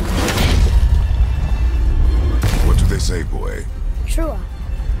 What do they say, boy? Trua.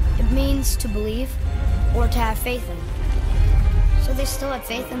 It means to believe, or to have faith in. So they still had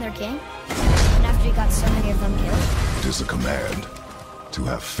faith in their king? And after he got so many of them killed? It is a command. To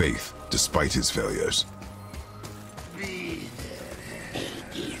have faith, despite his failures. Here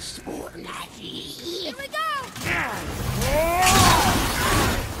we go!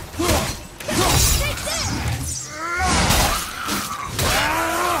 Take this!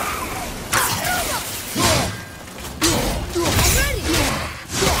 I'm ready!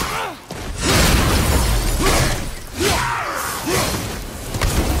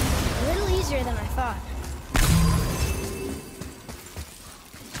 A little easier than I thought.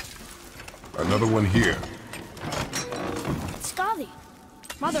 Another one here. It's Scotty.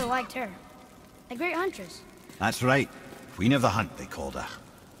 Mother liked her. A great huntress. That's right. Queen of the Hunt, they called her.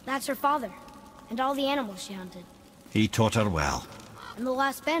 That's her father. And all the animals she hunted. He taught her well. In the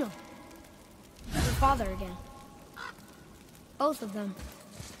last battle. Her father again. Both of them.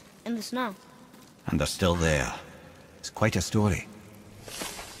 In the snow. And they're still there. It's quite a story.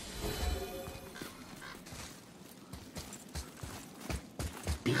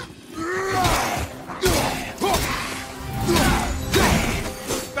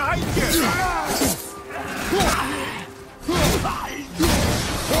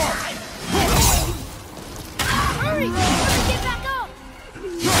 Hurry! Get back up!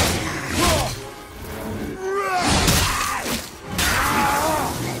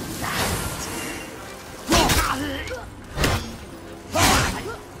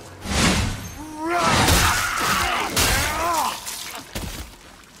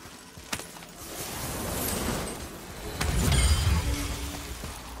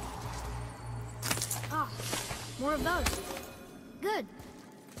 Ah, more of those. Good.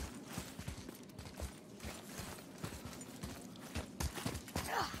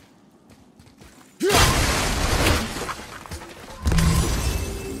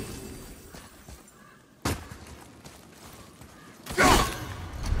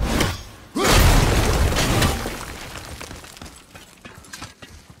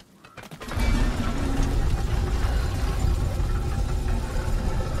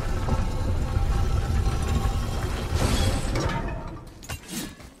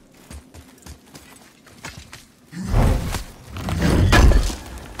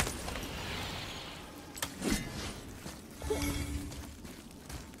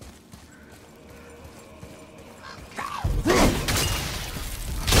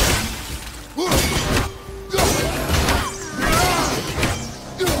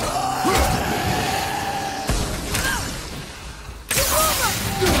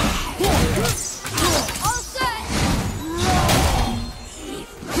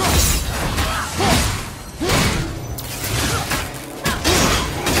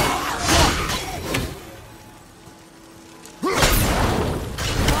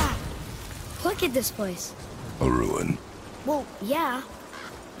 look at this place. A ruin. Well, yeah.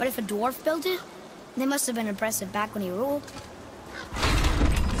 But if a dwarf built it, they must have been impressive back when he ruled.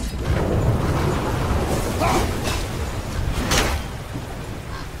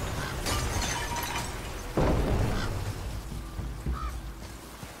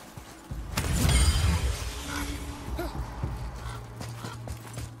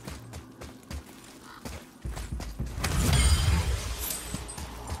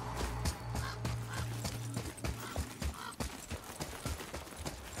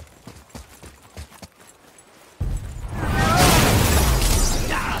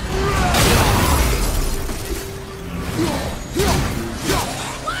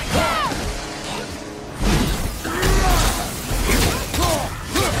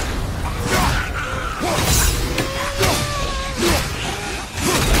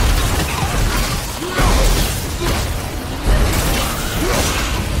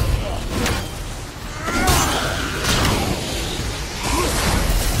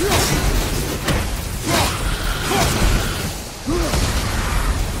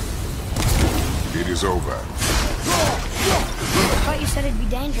 Over. I thought you said it'd be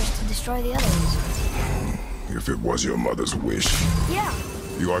dangerous to destroy the others. If it was your mother's wish. Yeah.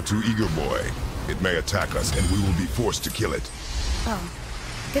 You are too eager, boy. It may attack us, and we will be forced to kill it. Oh,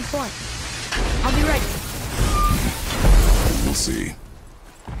 good point. I'll be ready. We'll see.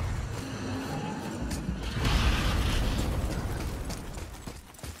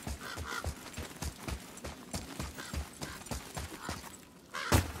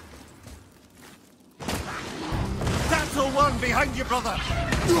 One behind you, brother!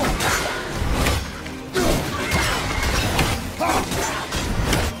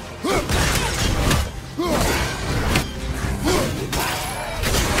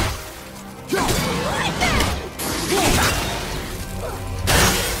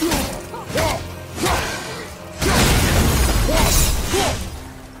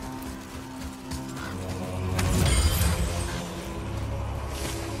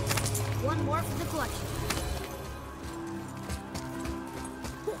 One more for the collection.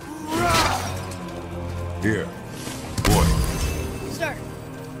 Here. Boy. Sir.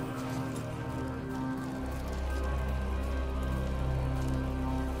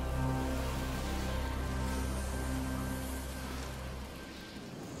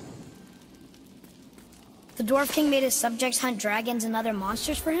 The Dwarf King made his subjects hunt dragons and other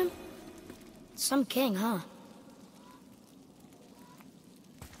monsters for him? Some king, huh?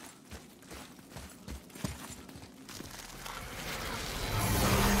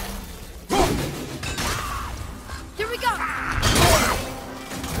 Here we go!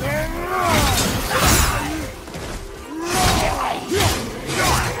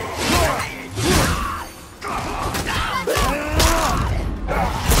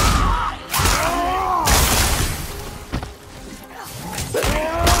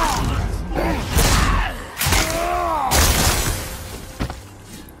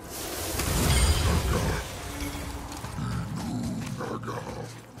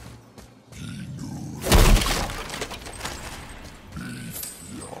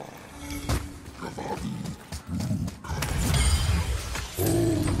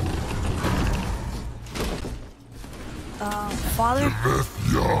 Father?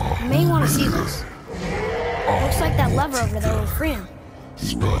 You may want to see this. Looks like that lever over there will free him.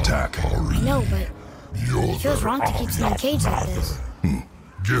 He will attack. I know, but it feels wrong to keep them in a cage like this.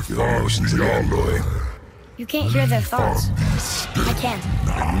 Feel emotions again, boy. You can't hear their thoughts. I can.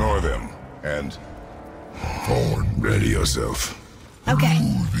 Ignore them, and ready yourself. Okay.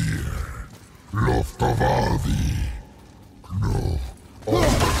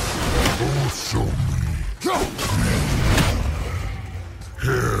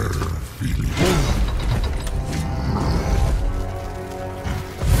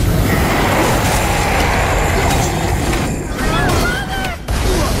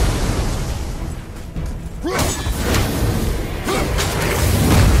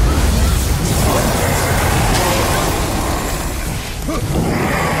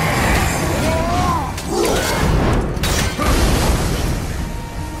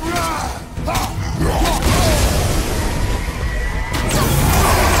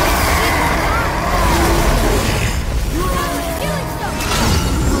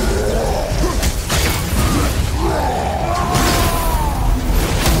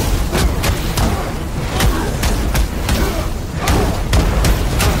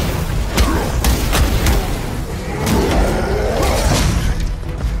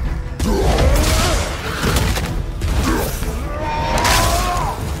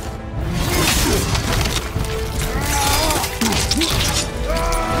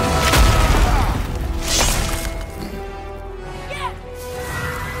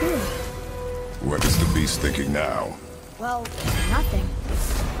 thinking now? Well, nothing.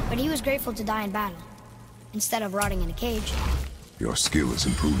 But he was grateful to die in battle, instead of rotting in a cage. Your skill is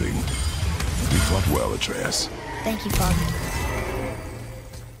improving. You fought well, Atreus. Thank you, Father.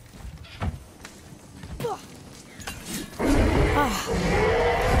 Oh,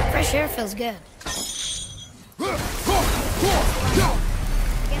 fresh air feels good. I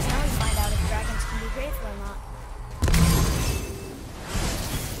guess now we find out if dragons can be grateful or not.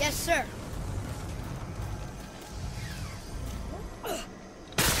 Yes, sir.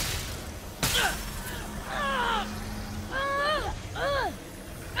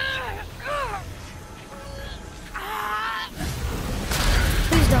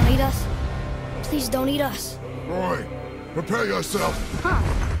 Please don't eat us. Please don't eat us. Roy, prepare yourself. Huh.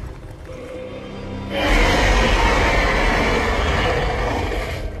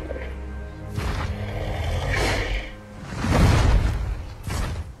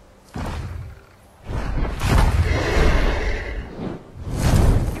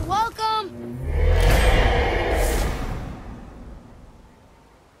 You're welcome.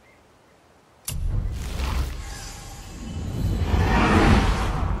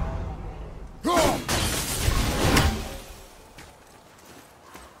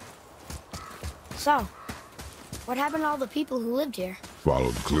 So, what happened to all the people who lived here? Follow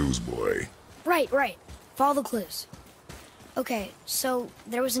the clues, boy. Right. Follow the clues. Okay, so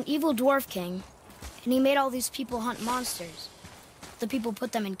there was an evil dwarf king, and he made all these people hunt monsters. The people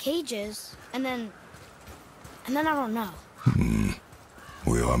put them in cages, and then I don't know.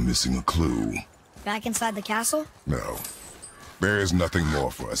 We are missing a clue. Back inside the castle? No. There is nothing more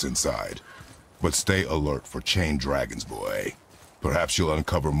for us inside. But stay alert for chained dragons, boy. Perhaps you'll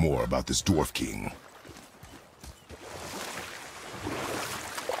uncover more about this dwarf king.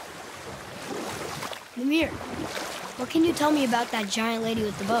 Mimir, what can you tell me about that giant lady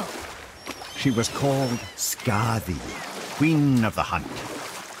with the bow? She was called Skadi, Queen of the Hunt.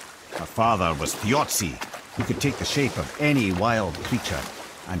 Her father was Thiotzi, who could take the shape of any wild creature,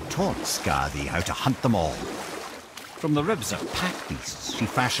 and taught Skadi how to hunt them all. From the ribs of pack beasts, she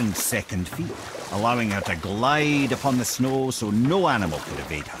fashioned second feet, allowing her to glide upon the snow so no animal could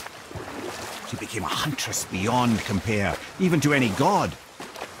evade her. She became a huntress beyond compare, even to any god.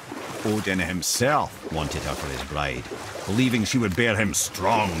 Odin himself wanted her for his bride, believing she would bear him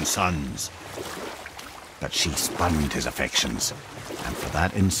strong sons. But she spurned his affections, and for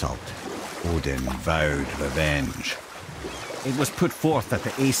that insult, Odin vowed revenge. It was put forth that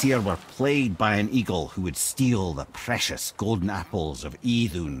the Aesir were plagued by an eagle who would steal the precious golden apples of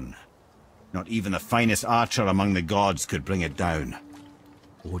Idun. Not even the finest archer among the gods could bring it down.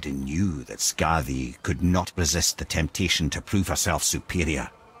 Odin knew that Skadi could not resist the temptation to prove herself superior,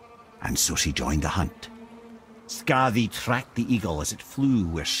 and so she joined the hunt. Skadi tracked the eagle as it flew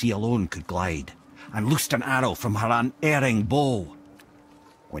where she alone could glide, and loosed an arrow from her unerring bow.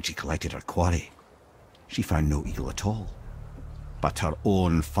 When she collected her quarry, she found no eagle at all, but her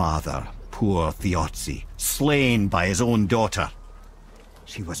own father, poor Thiotzi, slain by his own daughter.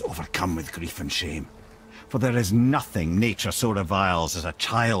 She was overcome with grief and shame, for there is nothing nature so reviles as a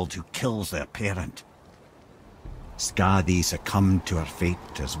child who kills their parent. Skadi succumbed to her fate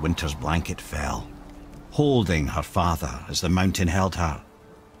as winter's blanket fell, holding her father as the mountain held her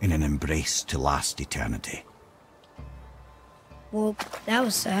in an embrace to last eternity. Well, that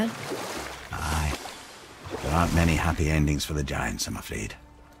was sad. Aye. There aren't many happy endings for the giants, I'm afraid.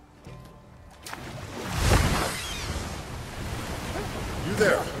 You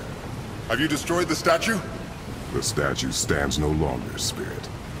there? Have you destroyed the statue? The statue stands no longer, Spirit.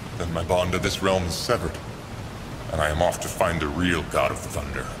 Then my bond to this realm is severed, and I am off to find the real God of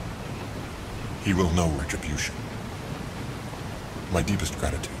Thunder. He will know retribution. My deepest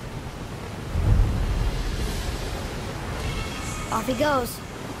gratitude. Off he goes.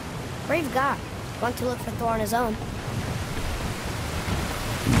 Brave guy. Went to look for Thor on his own.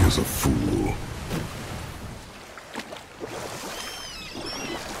 He is a fool.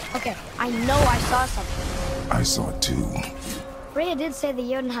 Okay, I know I saw something. I saw it too. Freya did say the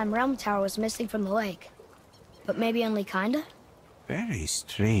Jotunheim Realm Tower was missing from the lake. But maybe only kinda? Very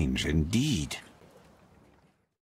strange indeed.